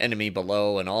Enemy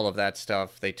Below and all of that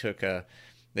stuff, they took a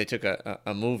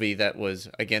movie that was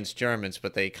against Germans,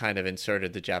 but they kind of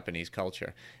inserted the Japanese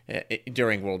culture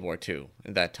during World War II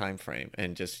in that time frame,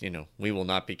 and just, we will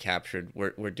not be captured.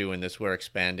 We're doing this. We're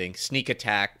expanding. Sneak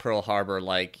attack, Pearl Harbor,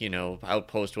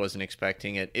 Outpost wasn't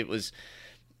expecting it. It was,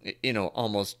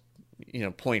 almost,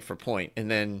 point for point.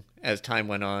 And then as time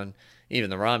went on, even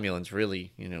the Romulans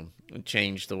really,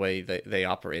 changed the way they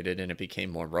operated, and it became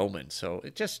more Roman. So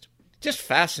it just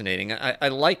fascinating. I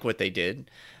like what they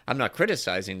did. I'm not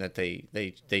criticizing that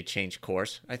they changed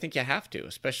course. I think you have to,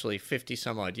 especially 50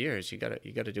 some odd years. You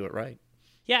gotta do it right.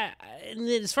 Yeah, and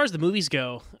as far as the movies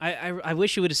go, I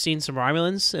wish you would have seen some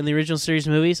Romulans in the original series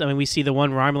movies. I mean, we see the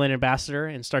one Romulan ambassador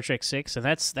in Star Trek VI, and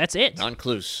that's it.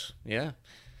 Non-clues, yeah.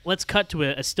 Let's cut to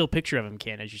a still picture of him,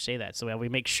 Ken, as you say that, so we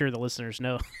make sure the listeners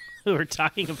know who we're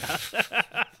talking about.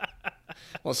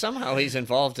 Well, somehow he's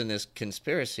involved in this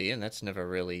conspiracy, and that's never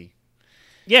really...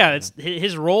 Yeah, it's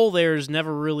his role there is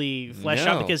never really fleshed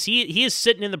out, because he is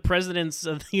sitting in the president's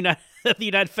of the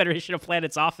United Federation of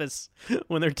Planets office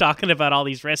when they're talking about all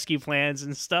these rescue plans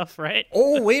and stuff, right?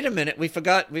 Oh, wait a minute, we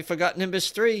forgot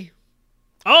Nimbus III.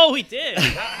 Oh, we did.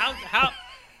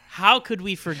 How could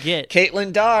we forget?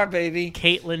 Caitlin Dar, baby.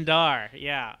 Caitlin Dar,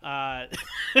 yeah.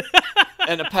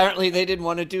 And apparently they didn't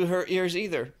want to do her ears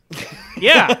either.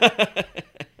 Yeah.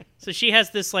 So she has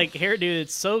this hairdo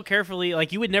that's so carefully,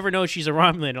 you would never know she's a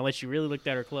Romulan unless you really looked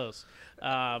at her close.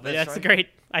 But that's right. Great.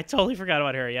 I totally forgot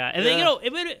about her. Yeah, and then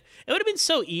it would have been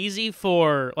so easy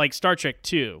for Star Trek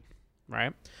II,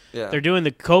 right? Yeah. They're doing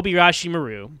the Kobayashi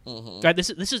Maru. Mm-hmm. Right, this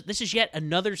is yet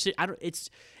another.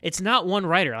 It's not one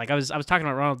writer. I was talking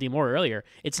about Ronald D. Moore earlier.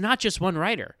 It's not just one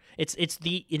writer. It's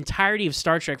the entirety of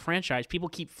Star Trek franchise. People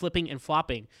keep flipping and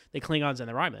flopping the Klingons and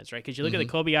the Romulans, right? Because you look at the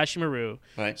Kobayashi Maru,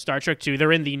 right. Star Trek II,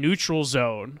 they're in the neutral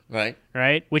zone, right?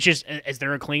 Right, which is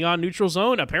there a Klingon neutral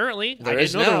zone? Apparently, I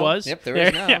didn't know there was. Yep, there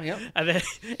is now. Yeah. Yep.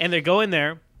 And they go in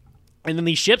there, and then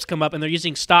these ships come up, and they're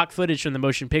using stock footage from the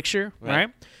motion picture,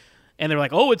 right? And they're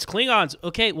like, oh, it's Klingons.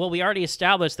 Okay, well, we already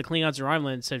established the Klingons and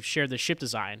Romulans have shared the ship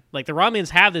design. The Romulans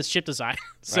have this ship design.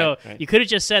 So right. You could have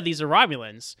just said these are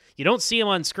Romulans. You don't see them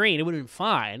on screen. It would have been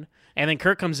fine. And then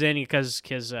Kirk comes in because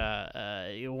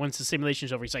once the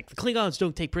simulation's over, he's like, the Klingons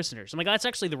don't take prisoners. I'm like, that's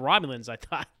actually the Romulans, I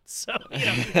thought. So,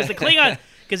 because the Klingon,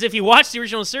 because if you watch the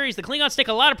original series, the Klingons take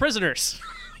a lot of prisoners.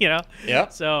 Yeah.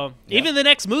 So even the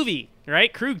next movie,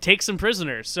 right? Krug takes some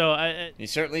prisoners. So he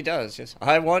certainly does. Yes.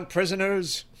 I want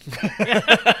prisoners.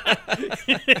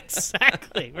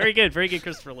 Exactly. Very good,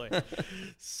 Christopher Lloyd.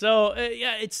 So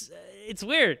it's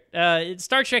weird.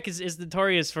 Star Trek is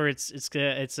notorious for its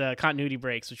continuity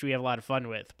breaks, which we have a lot of fun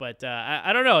with. But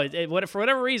I don't know. For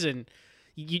whatever reason,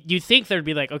 you think there'd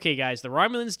be okay, guys, the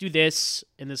Romulans do this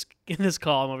in this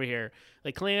column over here.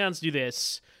 Klingons do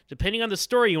this. Depending on the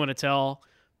story you want to tell,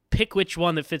 pick which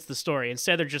one that fits the story.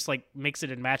 Instead, they're just mix it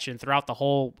and match it throughout the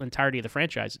whole entirety of the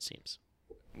franchise, it seems.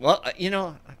 Well,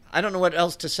 I don't know what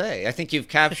else to say. I think you've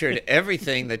captured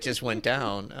everything that just went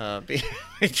down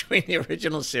between the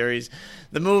original series,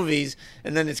 the movies,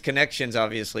 and then its connections,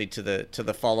 obviously, to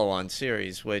the follow-on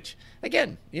series, which,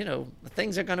 again,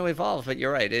 things are going to evolve. But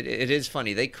you're right. It is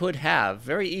funny. They could have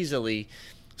very easily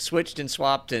switched and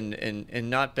swapped and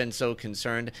not been so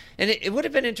concerned. And it would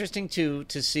have been interesting, to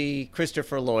see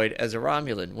Christopher Lloyd as a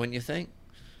Romulan, wouldn't you think?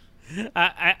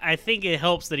 I think it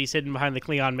helps that he's hidden behind the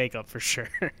Klingon makeup for sure.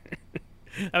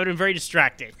 That would have been very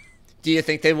distracting. Do you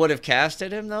think they would have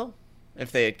casted him though,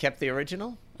 if they had kept the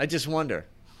original? I just wonder.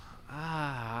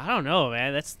 I don't know,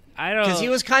 man. I don't, Because he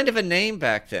was kind of a name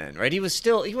back then, right? He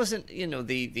wasn't,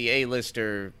 the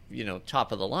A-lister,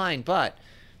 top of the line, but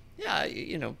yeah,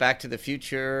 Back to the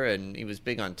Future, and he was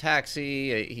big on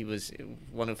Taxi. He was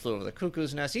One Who Flew Over the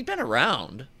Cuckoo's Nest. He'd been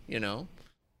around,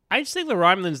 I just think the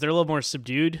Romulans, they're a little more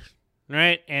subdued,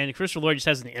 right? And Christopher Lloyd just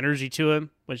has an energy to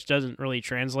him, which doesn't really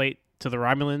translate to the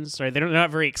Romulans, right? They're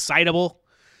not very excitable,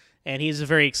 and he's a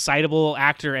very excitable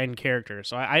actor and character.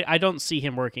 So I don't see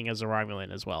him working as a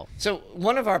Romulan as well. So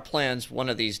one of our plans one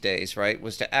of these days, right,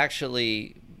 was to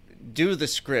actually do the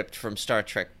script from Star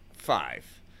Trek V,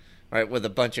 right, with a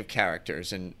bunch of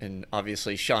characters, and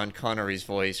obviously Sean Connery's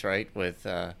voice, right, with...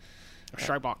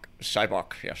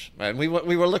 Shybok, yes. And we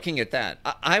were looking at that.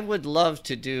 I would love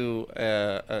to do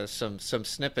some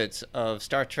snippets of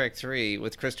Star Trek 3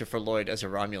 with Christopher Lloyd as a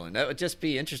Romulan. That would just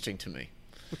be interesting to me.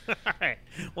 All right,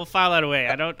 we'll file that away.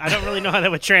 I don't really know how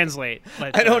that would translate.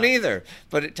 But, I don't either.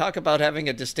 But talk about having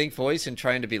a distinct voice and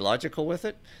trying to be logical with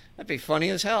it. That'd be funny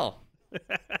as hell.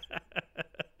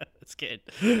 That's good.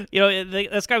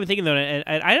 That's got me thinking though, and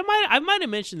I might have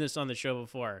mentioned this on the show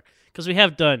before because we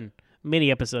have done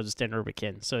many episodes of Standard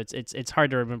Orbit, so it's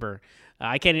hard to remember.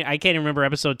 I can't even remember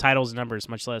episode titles and numbers,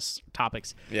 much less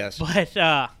topics. Yes. But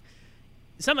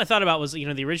something I thought about was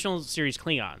the original series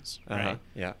Klingons, right? Uh-huh.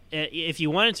 Yeah. If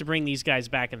you wanted to bring these guys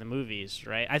back in the movies,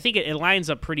 right? I think it lines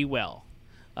up pretty well.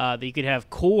 That you could have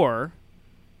Kor,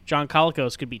 John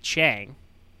Colicos could be Chang.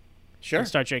 Sure. In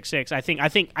Star Trek 6. I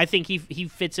think he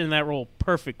fits in that role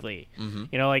perfectly.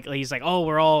 Mm-hmm. Like he's like,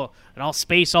 we're all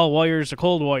space, all warriors are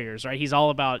cold warriors, right? He's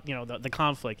all about the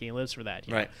conflict, and he lives for that.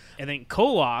 Right. And then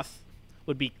Koloth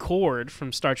would be Cord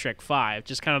from Star Trek 5,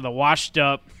 just kind of the washed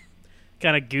up,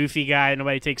 kind of goofy guy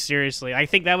nobody takes seriously. I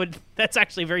think that's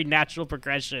actually a very natural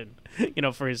progression,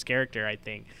 for his character. I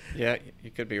think. Yeah, you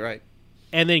could be right.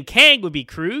 And then Kang would be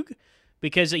Krug,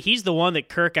 because he's the one that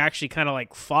Kirk actually kind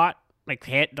of fought. Like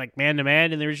man to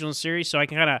man in the original series, so I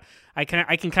can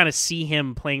kind of see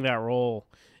him playing that role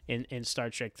in Star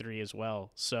Trek 3 as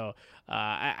well. So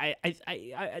I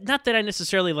not that I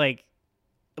necessarily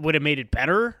would have made it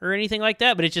better or anything like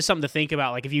that, but it's just something to think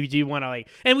about. Like if you do want to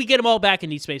and we get them all back in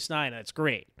Deep Space Nine, that's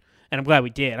great, and I'm glad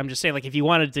we did. I'm just saying if you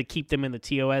wanted to keep them in the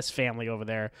TOS family over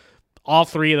there, all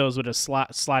three of those would have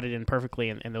slotted in perfectly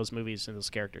in those movies and those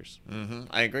characters. Mm-hmm.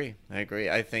 I agree.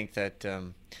 I think that.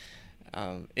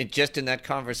 Just in that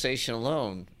conversation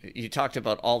alone, you talked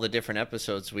about all the different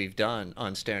episodes we've done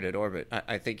on Standard Orbit.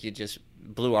 I think you just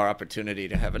blew our opportunity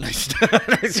to have a nice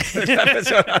good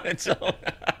episode on its own.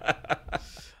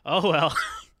 Oh well.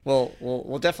 Well,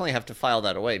 we'll definitely have to file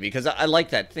that away because I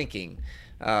like that thinking.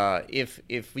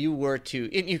 If you were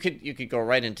to, and you could go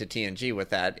right into TNG with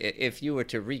that. If you were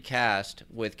to recast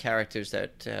with characters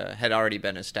that had already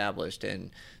been established and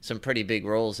some pretty big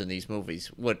roles in these movies,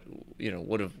 what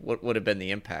would have been the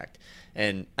impact?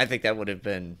 And I think that would have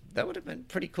been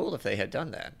pretty cool if they had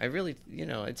done that. I really,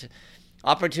 it's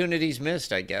opportunities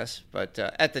missed, I guess. But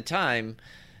at the time,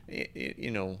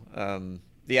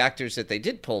 the actors that they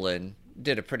did pull in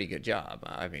did a pretty good job.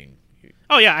 I mean.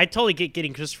 Oh yeah, I totally get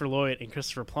getting Christopher Lloyd and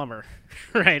Christopher Plummer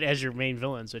right as your main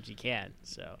villains, which you can.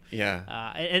 So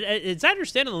yeah, it's I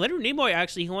understand in Leonard Nimoy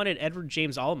actually he wanted Edward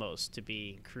James Olmos to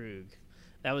be Krug.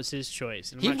 That was his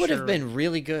choice. He would have been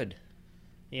really good.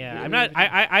 Yeah, really, I'm not. Really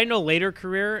I know later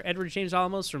career Edward James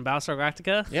Olmos from Battlestar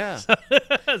Galactica. Yeah,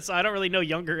 so I don't really know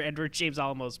younger Edward James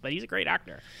Olmos, but he's a great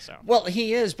actor. So well,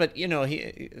 he is, but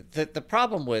the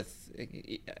problem with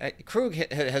Krug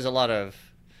has a lot of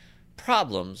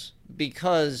problems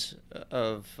because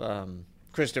of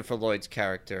Christopher Lloyd's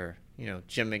character,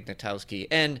 Jim Ignatowski,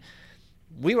 and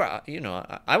we were,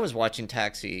 I was watching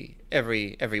Taxi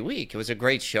every week. It was a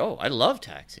great show. I love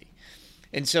Taxi,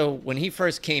 and so when he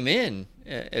first came in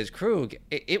as Krug,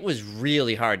 it was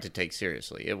really hard to take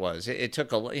seriously. It was. It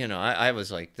took I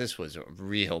was like, this was a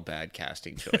real bad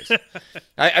casting choice.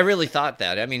 I really thought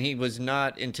that. I mean, he was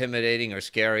not intimidating or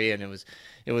scary, and it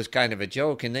was kind of a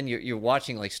joke. And then you're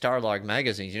watching Starlog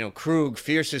magazines, Krug,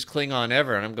 fiercest Klingon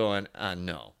ever, and I'm going,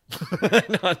 no.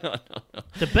 No.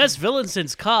 The best villain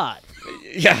since Cod.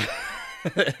 Yeah.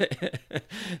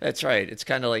 That's right. It's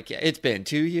kind of like, it's been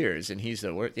 2 years and he's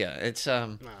the worst. Yeah, it's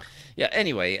yeah,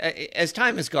 anyway, as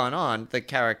time has gone on, the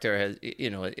character has,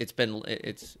 it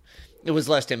was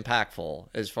less impactful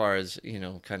as far as,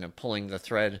 kind of pulling the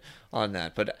thread on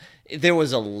that. But there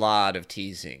was a lot of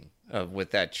teasing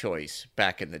with that choice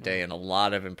back in the day, and a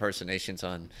lot of impersonations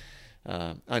on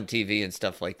TV and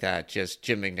stuff like that. Just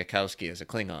Jim Ignatowski as a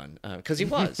Klingon, because he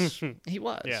was,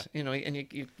 yeah. And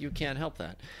you can't help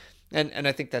that. And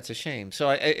I think that's a shame. So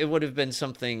it would have been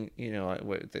something,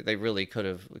 they really could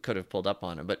have pulled up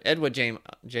on him. But Edward James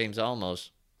Olmos,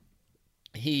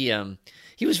 he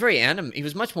was he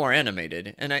was much more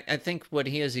animated, and I think what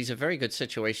he's a very good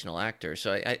situational actor.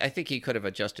 So I think he could have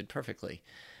adjusted perfectly.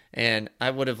 And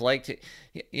I would have liked it.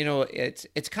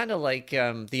 It's kind of like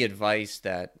the advice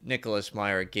that Nicholas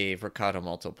Meyer gave Ricardo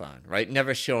Montalban, right?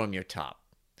 Never show him your top.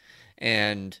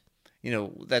 And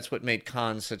that's what made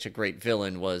Khan such a great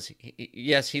villain was,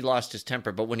 yes, he lost his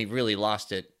temper, but when he really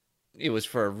lost it, it was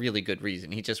for a really good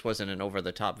reason. He just wasn't an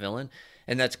over-the-top villain.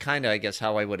 And that's kind of, I guess,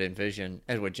 how I would envision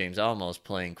Edward James Olmos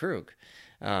playing Krug.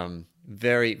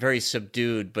 Very, very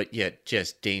subdued, but yet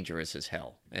just dangerous as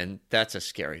hell. And that's a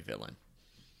scary villain.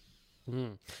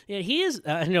 Mm. Yeah, he is.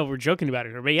 I know we're joking about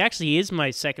it, but he is my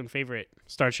second favorite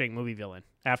Star Trek movie villain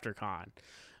after Khan.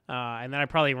 And then I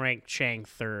probably rank Chang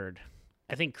third.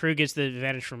 I think Krug gets the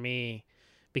advantage for me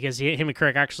because him and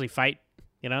Kirk actually fight,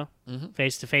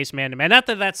 face to face, man to man. Not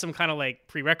that that's some kind of like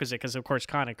prerequisite, because of course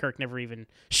Khan and Kirk never even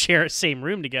share a same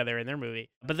room together in their movie.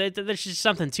 But there's just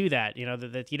something to that,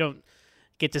 that you don't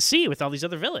get to see with all these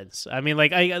other villains. I mean,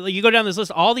 like you go down this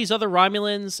list, all these other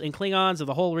Romulans and Klingons of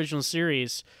the whole original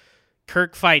series.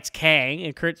 Kirk fights Kang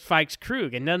and Kirk fights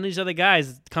Krug, and none of these other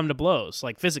guys come to blows,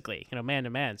 like physically, man to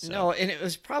man. So. No, and it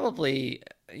was probably,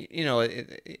 you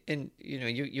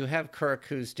have Kirk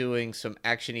who's doing some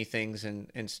actiony things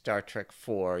in Star Trek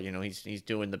IV. He's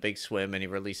doing the big swim and he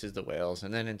releases the whales,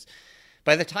 and then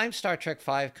by the time Star Trek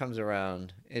V comes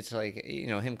around, it's like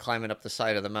him climbing up the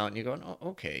side of the mountain. You're going, oh,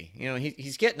 okay,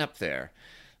 he's getting up there.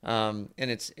 And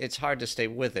it's hard to stay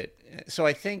with it. So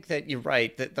I think that you're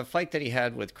right. That the fight that he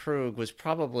had with Krug was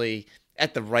probably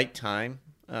at the right time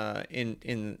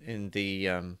in the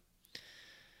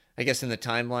I guess in the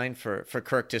timeline for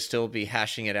Kirk to still be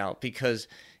hashing it out, because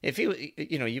if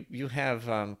you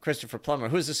have Christopher Plummer,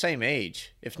 who's the same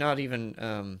age, if not even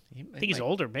I think he's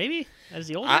older. Maybe is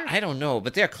he older? I don't know,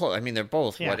 but they're close. I mean, they're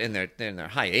both in their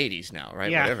high 80s now, right?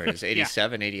 Yeah. Whatever it is,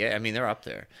 87, 88. I mean, they're up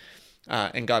there.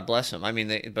 And God bless them. I mean,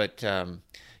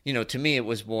 to me, it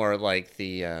was more like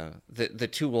the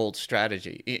too old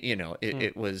strategy.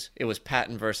 It was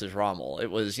Patton versus Rommel.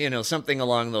 It was something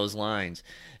along those lines.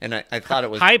 And I thought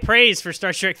it was high praise for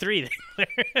Star Trek 3.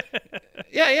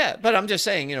 yeah. But I'm just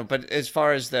saying, but as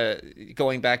far as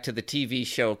going back to the TV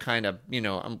show, kind of,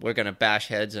 we're gonna bash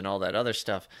heads and all that other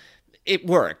stuff. It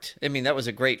worked. I mean, that was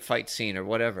a great fight scene or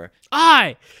whatever.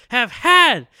 I have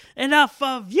had enough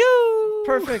of you.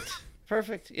 Perfect.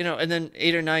 And then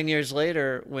 8 or 9 years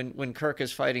later, when Kirk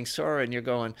is fighting Sora, and you're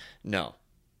going, no.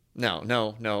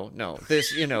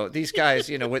 This, these guys,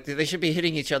 they should be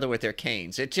hitting each other with their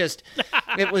canes. It just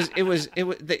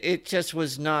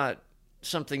was not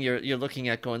something you're looking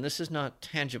at going, this is not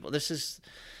tangible. This is,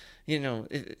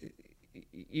 you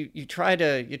try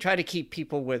to keep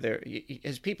people with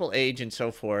as people age and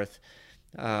so forth.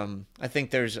 I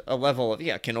think there's a level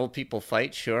of, can old people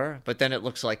fight? Sure. But then it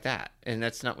looks like that. And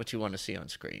that's not what you want to see on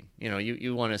screen.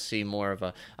 You want to see more of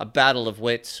a battle of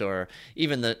wits, or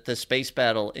even the space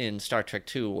battle in Star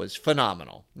Trek II was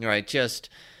phenomenal, right? Just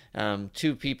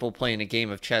two people playing a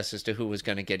game of chess as to who was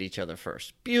going to get each other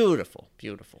first. Beautiful.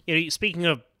 Speaking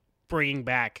of bringing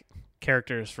back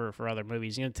characters for other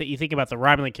movies, you think about the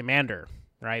Romulan commander,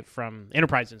 right, from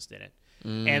Enterprise incident.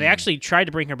 And they actually tried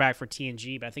to bring her back for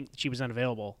TNG, but I think she was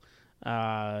unavailable.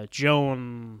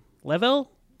 Joan Level?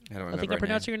 I think I'm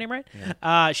pronouncing her name right.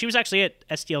 Yeah. She was actually at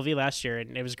STLV last year,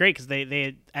 and it was great because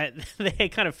they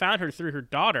had kind of found her through her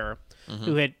daughter,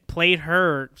 who had played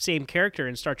her same character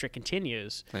in Star Trek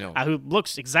Continues, who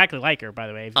looks exactly like her, by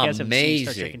the way. If you guys haven't seen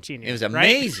Star Trek Continues, it was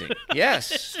amazing. Right?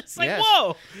 Yes, it's like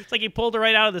whoa! It's like he pulled her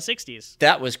right out of the '60s.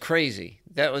 That was crazy.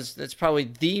 That's probably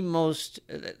the most.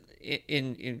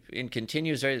 In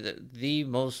Continues, the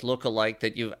most look-alike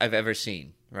that I've ever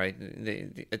seen, right?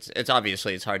 It's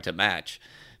obviously it's hard to match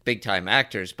big-time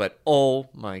actors, but oh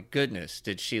my goodness,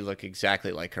 did she look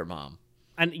exactly like her mom.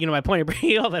 And my point of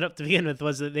bringing all that up to begin with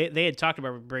was that they had talked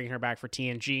about bringing her back for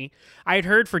TNG. I had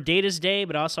heard for Data's Day,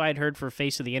 but also I had heard for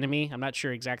Face of the Enemy. I'm not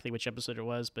sure exactly which episode it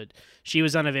was, but she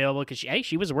was unavailable because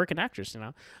she was a working actress. It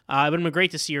would have been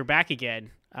great to see her back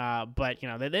again. But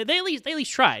they at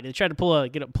least tried. They tried to pull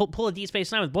a Deep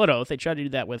Space Nine with Blood Oath. They tried to do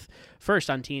that first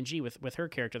on TNG with her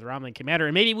character, the Romulan commander,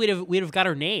 and maybe we'd have got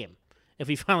her name if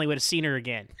we finally would have seen her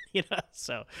again.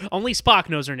 So only Spock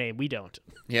knows her name. We don't.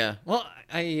 Yeah. Well,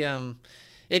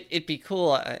 it'd be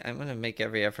cool. I'm going to make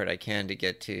every effort I can to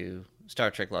get to Star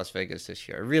Trek Las Vegas this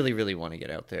year. I really, really want to get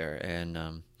out there,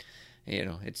 and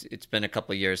it's been a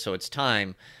couple of years, so it's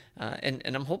time. And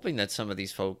I'm hoping that some of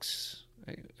these folks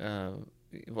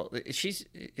well, is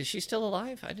she still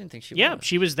alive? I didn't think she Yeah, was.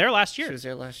 she was there last year. She was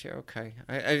there last year. Okay,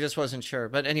 I just wasn't sure.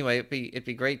 But anyway, it'd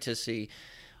be great to see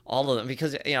all of them,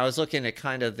 because I was looking at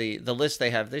kind of the list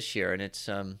they have this year, and it's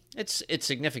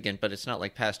significant, but it's not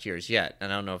like past years yet.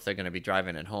 And I don't know if they're going to be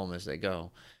driving it home as they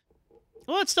go.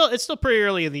 Well, it's still pretty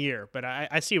early in the year, but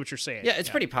I see what you're saying. Yeah, it's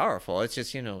pretty powerful. It's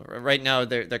just, right now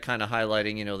they're kind of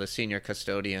highlighting, the senior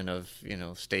custodian of,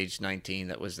 stage 19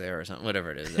 that was there or something,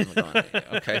 whatever it is. I'm going,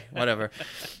 okay, whatever.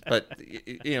 But,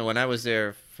 when I was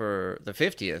there for the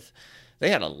 50th, they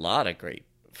had a lot of great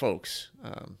folks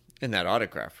in that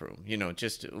autograph room,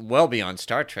 just well beyond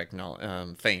Star Trek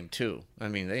fame, too. I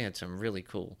mean, they had some really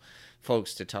cool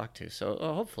folks to talk to. So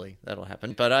hopefully that'll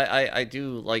happen. But I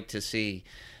do like to see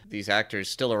these actors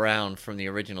still around from the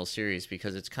original series,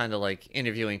 because it's kind of like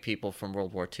interviewing people from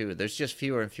World War II. There's just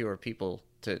fewer and fewer people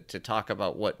to talk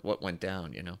about what went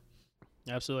down,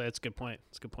 Absolutely. That's a good point.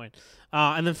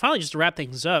 And then finally, just to wrap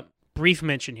things up, brief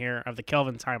mention here of the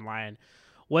Kelvin timeline.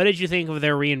 What did you think of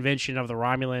their reinvention of the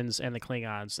Romulans and the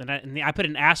Klingons? And I put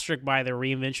an asterisk by their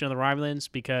reinvention of the Romulans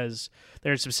because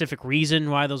there's a specific reason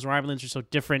why those Romulans are so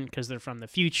different, because they're from the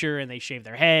future and they shave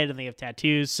their head and they have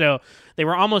tattoos. So they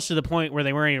were almost to the point where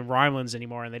they weren't even Romulans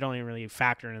anymore, and they don't even really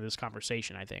factor into this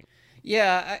conversation, I think.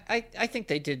 Yeah, I think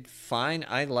they did fine.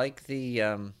 I like the...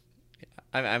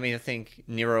 I think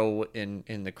Nero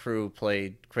and the crew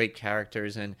played great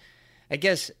characters, and I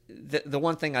guess the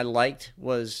one thing I liked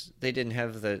was they didn't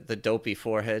have the dopey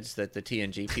foreheads that the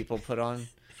TNG people put on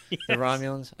the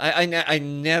Romulans. I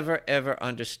never, ever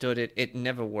understood it. It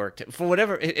never worked. For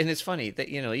whatever, and it's funny that,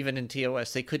 even in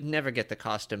TOS, they could never get the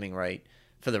costuming right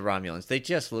for the Romulans. They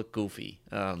just look goofy.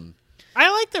 I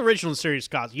like the original series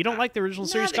costumes. You don't like the original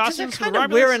series costumes for the Romulans? They're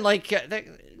kind of wearing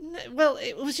well,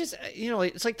 it was just,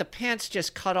 it's like the pants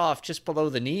just cut off just below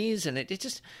the knees, and it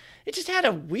just had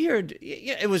a weird,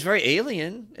 it was very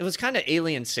alien. It was kind of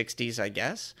alien 60s, I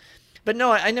guess. But no,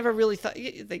 I never really thought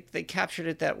they captured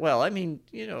it that well. I mean,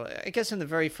 I guess in the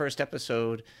very first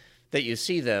episode that you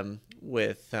see them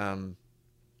with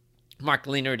Mark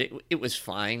Leonard, it was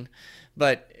fine.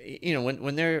 But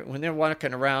when they're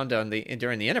walking around during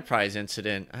the Enterprise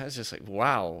incident, I was just like,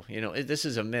 wow, this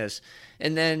is a miss.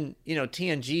 And then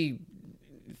TNG,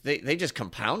 they just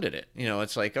compounded it.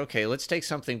 It's like, okay, let's take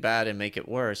something bad and make it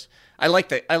worse. I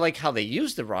like how they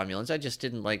used the Romulans. I just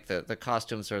didn't like the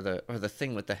costumes or the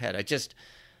thing with the head.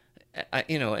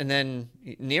 And then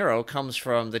Nero comes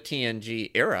from the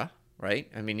TNG era, right?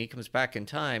 I mean, he comes back in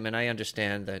time, and I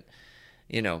understand that.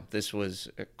 This was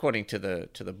according to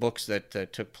the books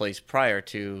that took place prior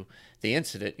to the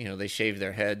incident. They shaved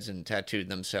their heads and tattooed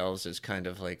themselves as kind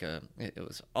of like it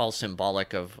was all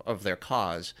symbolic of their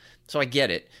cause. So I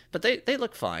get it, but they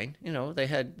look fine. They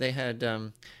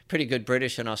had pretty good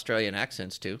British and Australian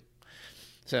accents too.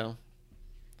 So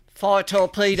fire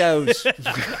torpedoes.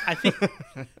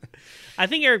 I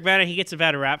think Eric Bana, he gets a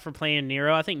bad rap for playing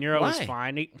Nero. I think Nero was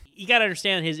fine. You got to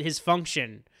understand his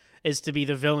function is to be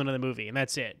the villain of the movie, and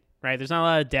that's it, right? There's not a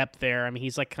lot of depth there. I mean,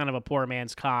 he's like kind of a poor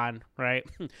man's Khan, right?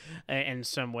 In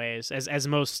some ways, as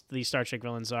most of these Star Trek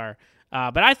villains are.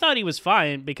 But I thought he was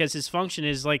fine because his function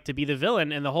is like to be the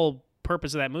villain, and the whole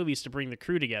purpose of that movie is to bring the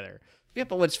crew together. Yeah,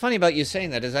 but what's funny about you saying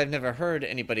that is I've never heard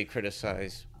anybody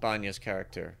criticize Banya's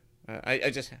character. I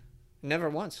just never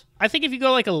once. I think if you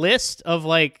go like a list of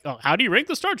like, how do you rank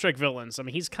the Star Trek villains? I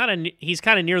mean, he's kind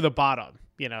of near the bottom.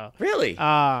 Really?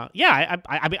 Yeah.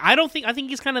 I think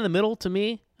he's kind of in the middle to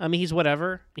me. I mean, he's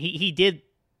whatever. He did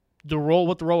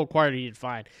what the role required. He did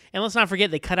fine. And let's not forget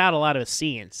they cut out a lot of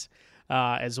scenes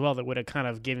as well that would have kind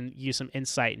of given you some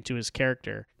insight into his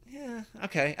character. Yeah.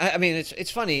 Okay. I mean,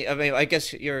 it's funny. I mean, I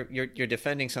guess you're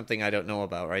defending something I don't know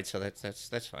about, right? So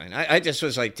that's fine. I just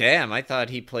was like, damn. I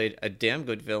thought he played a damn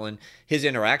good villain. His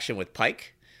interaction with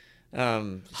Pike.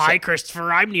 Hi,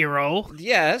 Christopher. I'm Nero.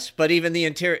 Yes, but even the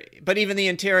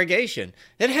interrogation,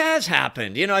 it has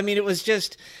happened. I mean, it was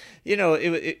just,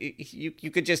 you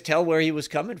could just tell where he was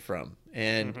coming from,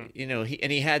 and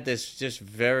he had this just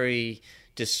very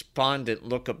despondent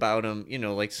look about him.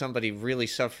 Like somebody really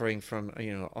suffering from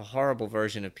a horrible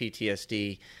version of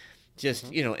PTSD,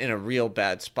 just in a real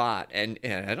bad spot. And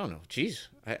I don't know. Geez,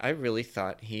 I really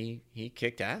thought he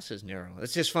kicked ass as Nero.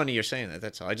 It's just funny you're saying that.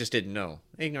 That's all. I just didn't know.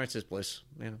 Ignorance is bliss.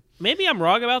 Maybe I'm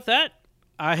wrong about that.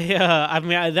 I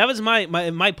mean, that was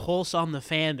my pulse on the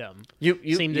fandom.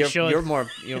 You're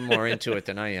more into it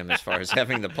than I am as far as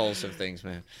having the pulse of things,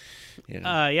 man.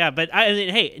 Yeah, but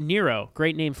hey, Nero,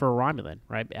 great name for a Romulan,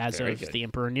 right? As Very of good. the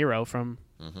Emperor Nero from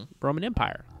Roman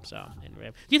Empire. So,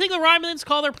 do you think the Romulans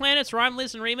call their planets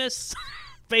Romulus and Remus,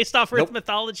 based off Earth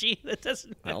mythology? That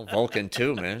doesn't. Well, Vulcan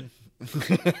too, man.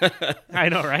 I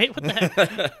know, right? What the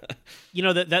heck? You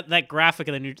know, that graphic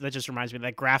of that just reminds me of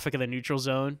that graphic of the neutral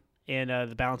zone in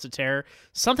the Balance of Terror.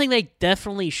 Something they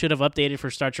definitely should have updated for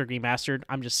Star Trek Remastered.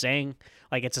 I'm just saying,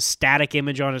 like, it's a static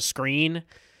image on a screen.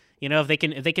 You know, if they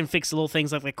can fix little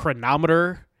things like the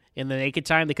chronometer in the naked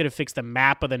time, they could have fixed the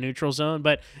map of the neutral zone.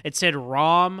 But it said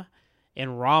ROM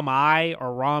and ROM-I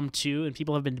or ROM-2, and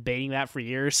people have been debating that for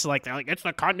years. So, like, they're like, it's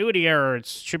the continuity error. It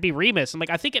should be Remus. I'm like,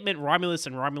 I think it meant Romulus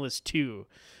and Romulus 2.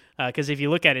 Because if you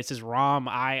look at it, it says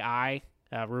ROM-II,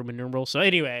 Roman numeral. So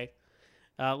anyway,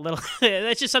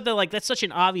 that's just something like, that's such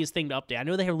an obvious thing to update. I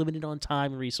know they are limited on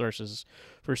time and resources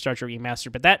for Star Trek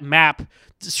Remastered, but that map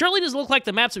certainly doesn't look like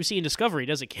the maps we see in Discovery,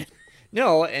 does it, kid?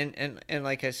 No, and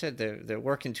like I said, they're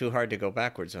working too hard to go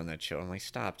backwards on that show. I'm like,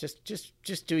 stop,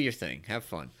 just do your thing, have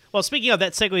fun. Well, speaking of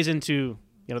that, segues into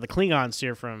the Klingons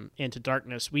here from Into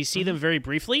Darkness. We see them very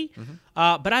briefly,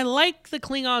 but I like the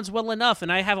Klingons well enough, and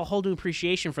I have a whole new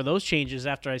appreciation for those changes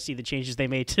after I see the changes they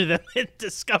made to them in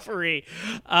Discovery.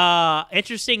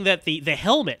 Interesting that the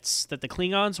helmets that the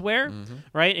Klingons wear,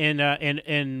 right?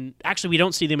 And actually, we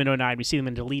don't see them in 09. We see them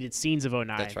in deleted scenes of 09.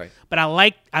 That's right. But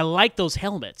I like those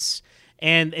helmets.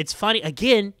 And it's funny,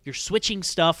 again, you're switching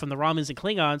stuff from the Romulans and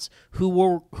Klingons who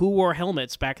wore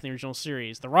helmets back in the original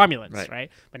series, the Romulans,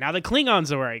 right? But now the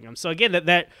Klingons are wearing them. So again,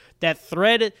 that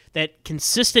thread, that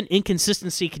consistent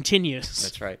inconsistency continues.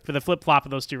 That's right. For the flip-flop of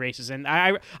those two races. And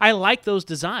I like those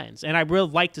designs, and I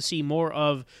would like to see more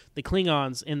of the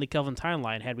Klingons in the Kelvin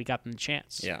timeline had we gotten the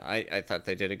chance. Yeah, I thought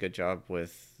they did a good job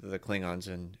with the Klingons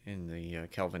in the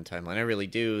Kelvin timeline. I really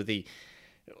do.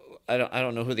 I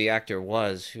don't know who the actor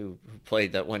was who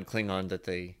played that one Klingon that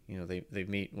they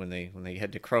meet when they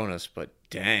head to Kronos, but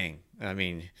dang, I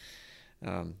mean,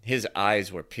 his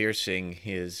eyes were piercing.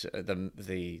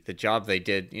 The job they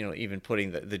did, even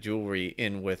putting the jewelry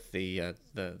in with the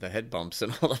head bumps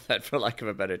and all of that, for lack of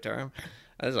a better term,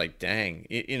 I was like, dang,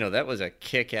 that was a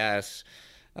kick-ass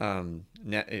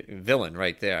villain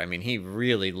right there. I mean, he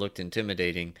really looked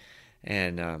intimidating,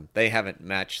 and they haven't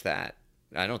matched that.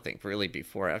 I don't think really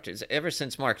before or after. It's ever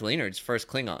since Mark Leonard's first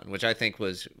Klingon, which I think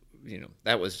was,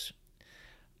 that was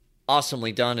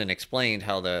awesomely done and explained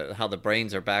how the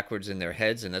brains are backwards in their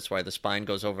heads, and that's why the spine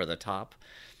goes over the top.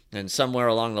 And somewhere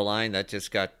along the line, that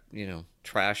just got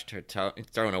trashed or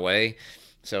thrown away,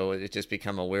 so it just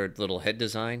become a weird little head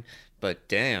design. But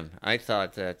damn, I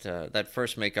thought that that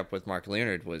first makeup with Mark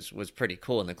Leonard was pretty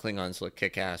cool, and the Klingons looked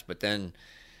kick ass. But then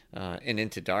in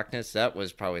Into Darkness, that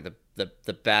was probably the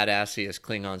badassiest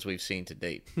Klingons we've seen to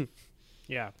date.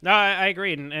 Yeah, no, I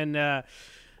agree, and I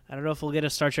don't know if we'll get a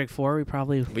Star Trek 4.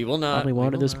 We will not. Probably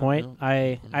won't at this point. No.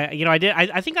 I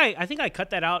think I cut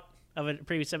that out of a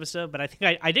previous episode, but I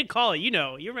think I did call it.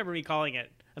 You remember me calling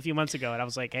it a few months ago, and I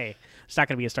was like, hey, it's not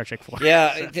going to be a Star Trek 4.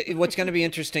 Yeah, what's going to be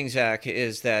interesting, Zach,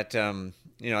 is that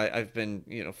I've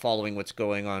been following what's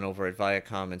going on over at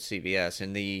Viacom and CBS,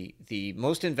 and the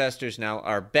most investors now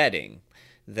are betting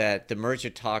that the merger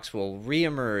talks will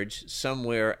reemerge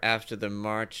somewhere after the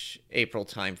March-April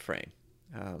timeframe,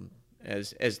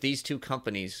 as these two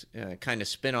companies kind of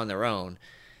spin on their own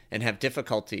and have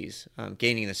difficulties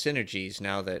gaining the synergies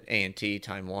now that A&T,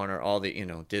 Time Warner, all the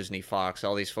Disney, Fox,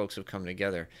 all these folks have come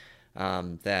together.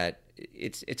 That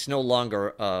it's no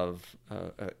longer of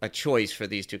a choice for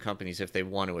these two companies if they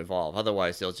want to evolve.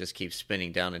 Otherwise, they'll just keep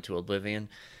spinning down into oblivion,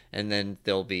 and then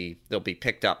they'll be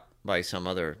picked up by some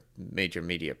other major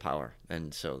media power.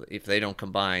 And so if they don't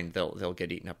combine, they'll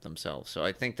get eaten up themselves. So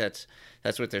I think that's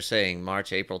what they're saying.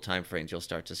 March, April timeframes, you'll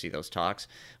start to see those talks.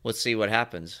 Let's see what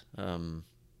happens.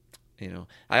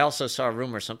 I also saw a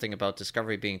rumor, something about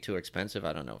Discovery being too expensive.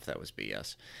 I don't know if that was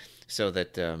BS. So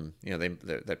that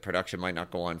that production might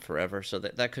not go on forever. So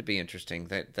that could be interesting.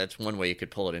 That's one way you could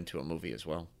pull it into a movie as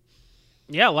well.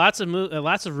 Yeah, lots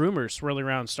of rumors swirling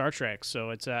around Star Trek.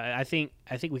 So it's I think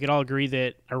we could all agree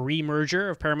that a re-merger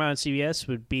of Paramount and CBS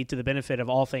would be to the benefit of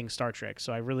all things Star Trek.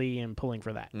 So I really am pulling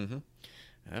for that. Mm-hmm.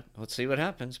 Yep. Let's see what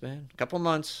happens, man. A couple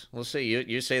months, we'll see.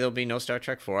 You say there'll be no Star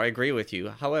Trek 4. I agree with you.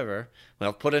 However,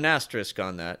 well, put an asterisk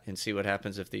on that and see what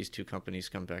happens if these two companies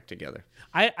come back together.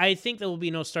 I think there will be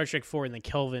no Star Trek 4 in the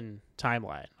Kelvin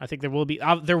timeline. I think there will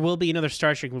be another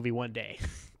Star Trek movie one day,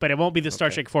 but it won't be the Star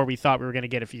Trek 4 we thought we were going to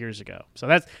get a few years ago. So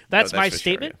that's my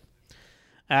statement. Sure,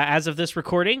 yeah. As of this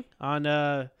recording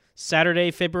on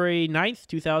Saturday, February 9th,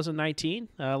 2019,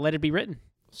 let it be written.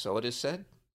 So it is said.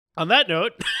 On that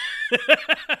note, the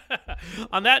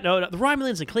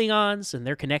Romulans and Klingons and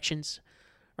their connections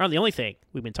aren't the only thing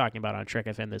we've been talking about on Trek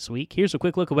FM this week. Here's a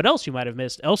quick look at what else you might have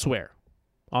missed elsewhere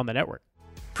on the network.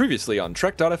 Previously on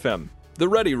Trek.fm, The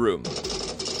Ready Room.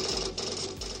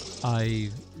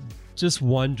 I just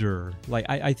wonder, like,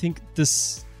 I think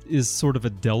this is sort of a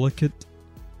delicate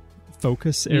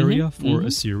focus area for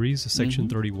a series, Section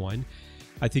 31.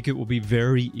 I think it will be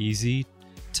very easy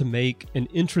to make an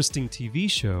interesting TV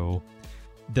show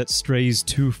that strays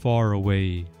too far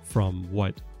away from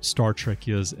what Star Trek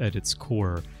is at its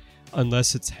core,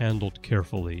 unless it's handled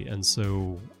carefully. And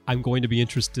so I'm going to be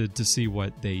interested to see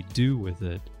what they do with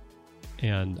it.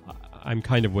 And I'm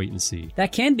kind of wait and see.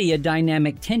 That can be a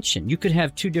dynamic tension. You could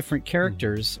have two different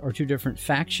characters or two different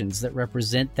factions that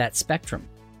represent that spectrum.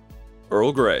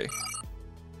 Earl Grey.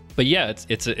 But yeah,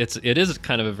 it is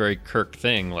kind of a very Kirk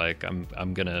thing. Like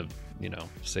I'm gonna,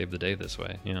 save the day this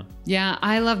way. Yeah. Yeah,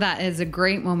 I love that. It's a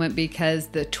great moment because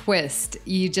the twist,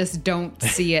 you just don't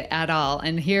see it at all.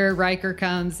 And here Riker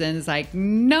comes and is like,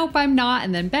 nope, I'm not.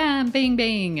 And then bam, bang,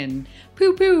 bang, and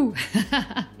poo poo.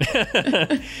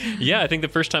 Yeah, I think the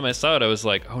first time I saw it, I was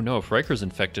like, oh no, if Riker's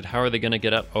infected, how are they going to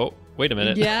get up? Oh, wait a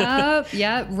minute. Yeah,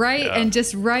 right. Yeah. And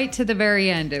just right to the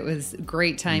very end, it was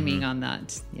great timing on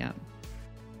that. Yeah.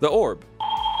 The Orb.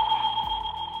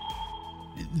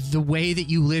 The way that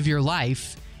you live your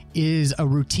life is a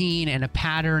routine and a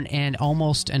pattern and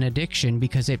almost an addiction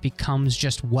because it becomes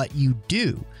just what you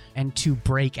do. And to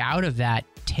break out of that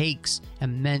takes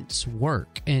immense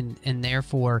work. And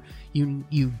therefore,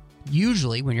 you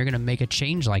usually, when you're going to make a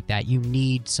change like that, you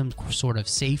need some sort of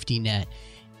safety net.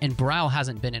 And Bral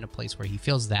hasn't been in a place where he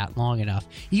feels that long enough,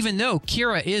 even though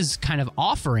Kira is kind of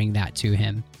offering that to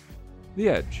him. The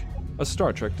Edge, a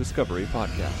Star Trek Discovery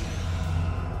podcast.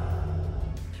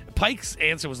 Pike's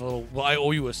answer was a little, well, I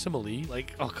owe you a simile.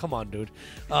 Like, oh, come on, dude.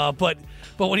 But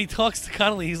when he talks to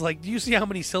Connolly, he's like, do you see how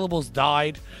many syllables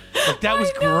died? Like, that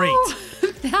was great.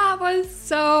 That was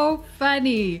so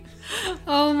funny.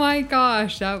 Oh, my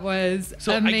gosh. That was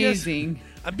amazing.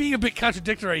 I'm being a bit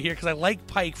contradictory here because I like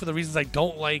Pike for the reasons I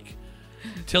don't like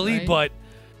Tilly, but...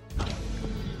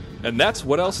 And that's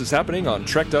what else is happening on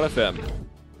Trek.fm.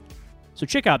 So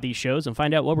check out these shows and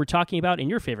find out what we're talking about in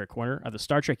your favorite corner of the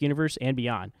Star Trek universe and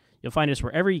beyond. You'll find us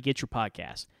wherever you get your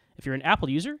podcasts. If you're an Apple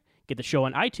user, get the show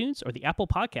on iTunes or the Apple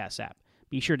Podcasts app.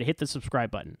 Be sure to hit the subscribe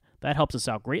button. That helps us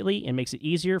out greatly and makes it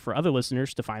easier for other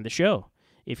listeners to find the show.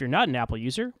 If you're not an Apple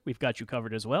user, we've got you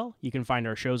covered as well. You can find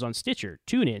our shows on Stitcher,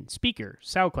 TuneIn, Speaker,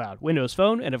 SoundCloud, Windows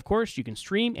Phone, and of course, you can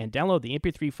stream and download the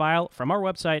MP3 file from our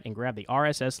website and grab the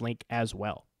RSS link as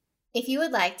well. If you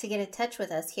would like to get in touch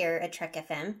with us here at Trek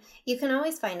FM, you can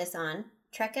always find us on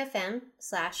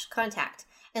trekfm/contact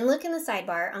and look in the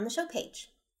sidebar on the show page.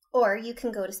 Or you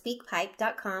can go to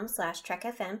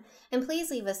speakpipe.com/trekfm and please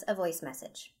leave us a voice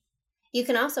message. You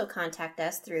can also contact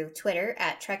us through Twitter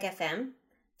at TrekFM,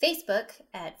 Facebook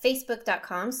at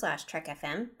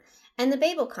facebook.com/TrekFM, and the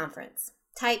Babel Conference.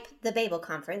 Type the Babel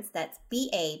Conference, that's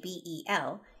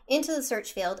BABEL, into the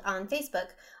search field on Facebook,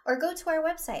 or go to our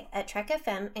website at Trek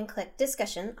FM and click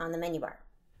Discussion on the menu bar.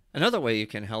 Another way you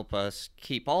can help us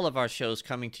keep all of our shows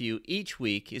coming to you each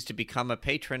week is to become a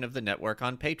patron of the network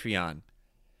on Patreon.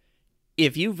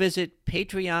 If you visit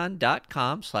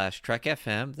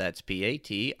patreon.com/TrekFM, that's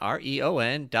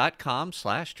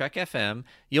patreon.com/TrekFM,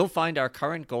 you'll find our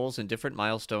current goals and different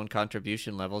milestone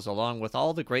contribution levels along with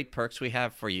all the great perks we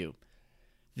have for you.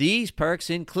 These perks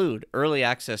include early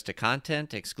access to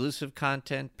content, exclusive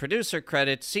content, producer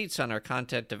credits, seats on our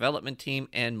content development team,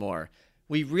 and more.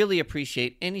 We really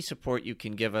appreciate any support you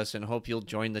can give us and hope you'll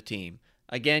join the team.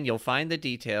 Again, you'll find the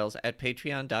details at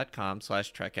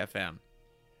patreon.com/TrekFM.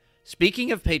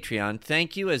 Speaking of Patreon,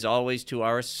 thank you as always to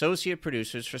our associate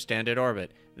producers for Standard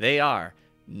Orbit. They are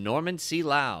Norman C.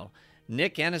 Lau,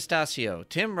 Nick Anastasio,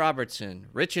 Tim Robertson,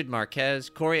 Richard Marquez,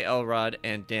 Corey Elrod,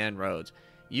 and Dan Rhodes.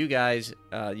 You guys,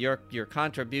 your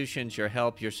contributions, your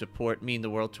help, your support mean the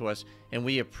world to us, and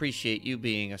we appreciate you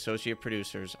being associate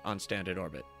producers on Standard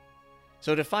Orbit.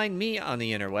 So to find me on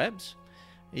the interwebs,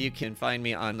 you can find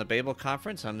me on the Babel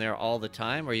Conference. I'm there all the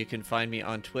time. Or you can find me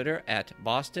on Twitter at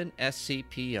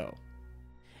BostonSCPO.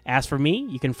 As for me,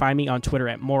 you can find me on Twitter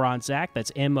at MoronZach. That's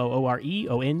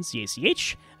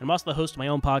MOOREONZACH. I'm also the host of my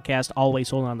own podcast, Always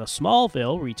Holding on to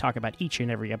Smallville, where we talk about each and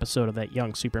every episode of that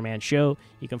young Superman show.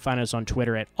 You can find us on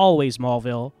Twitter at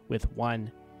AlwaysSmallville with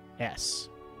one S.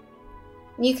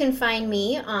 You can find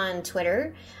me on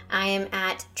Twitter. I am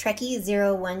at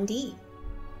Trekkie01D.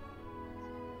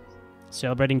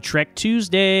 Celebrating Trek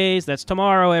Tuesdays. That's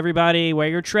tomorrow, everybody. Wear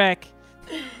your Trek.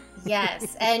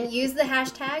 Yes, and use the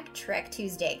hashtag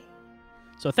TrekTuesday.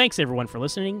 So thanks, everyone, for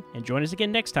listening, and join us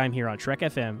again next time here on Trek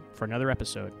FM for another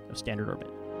episode of Standard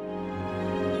Orbit.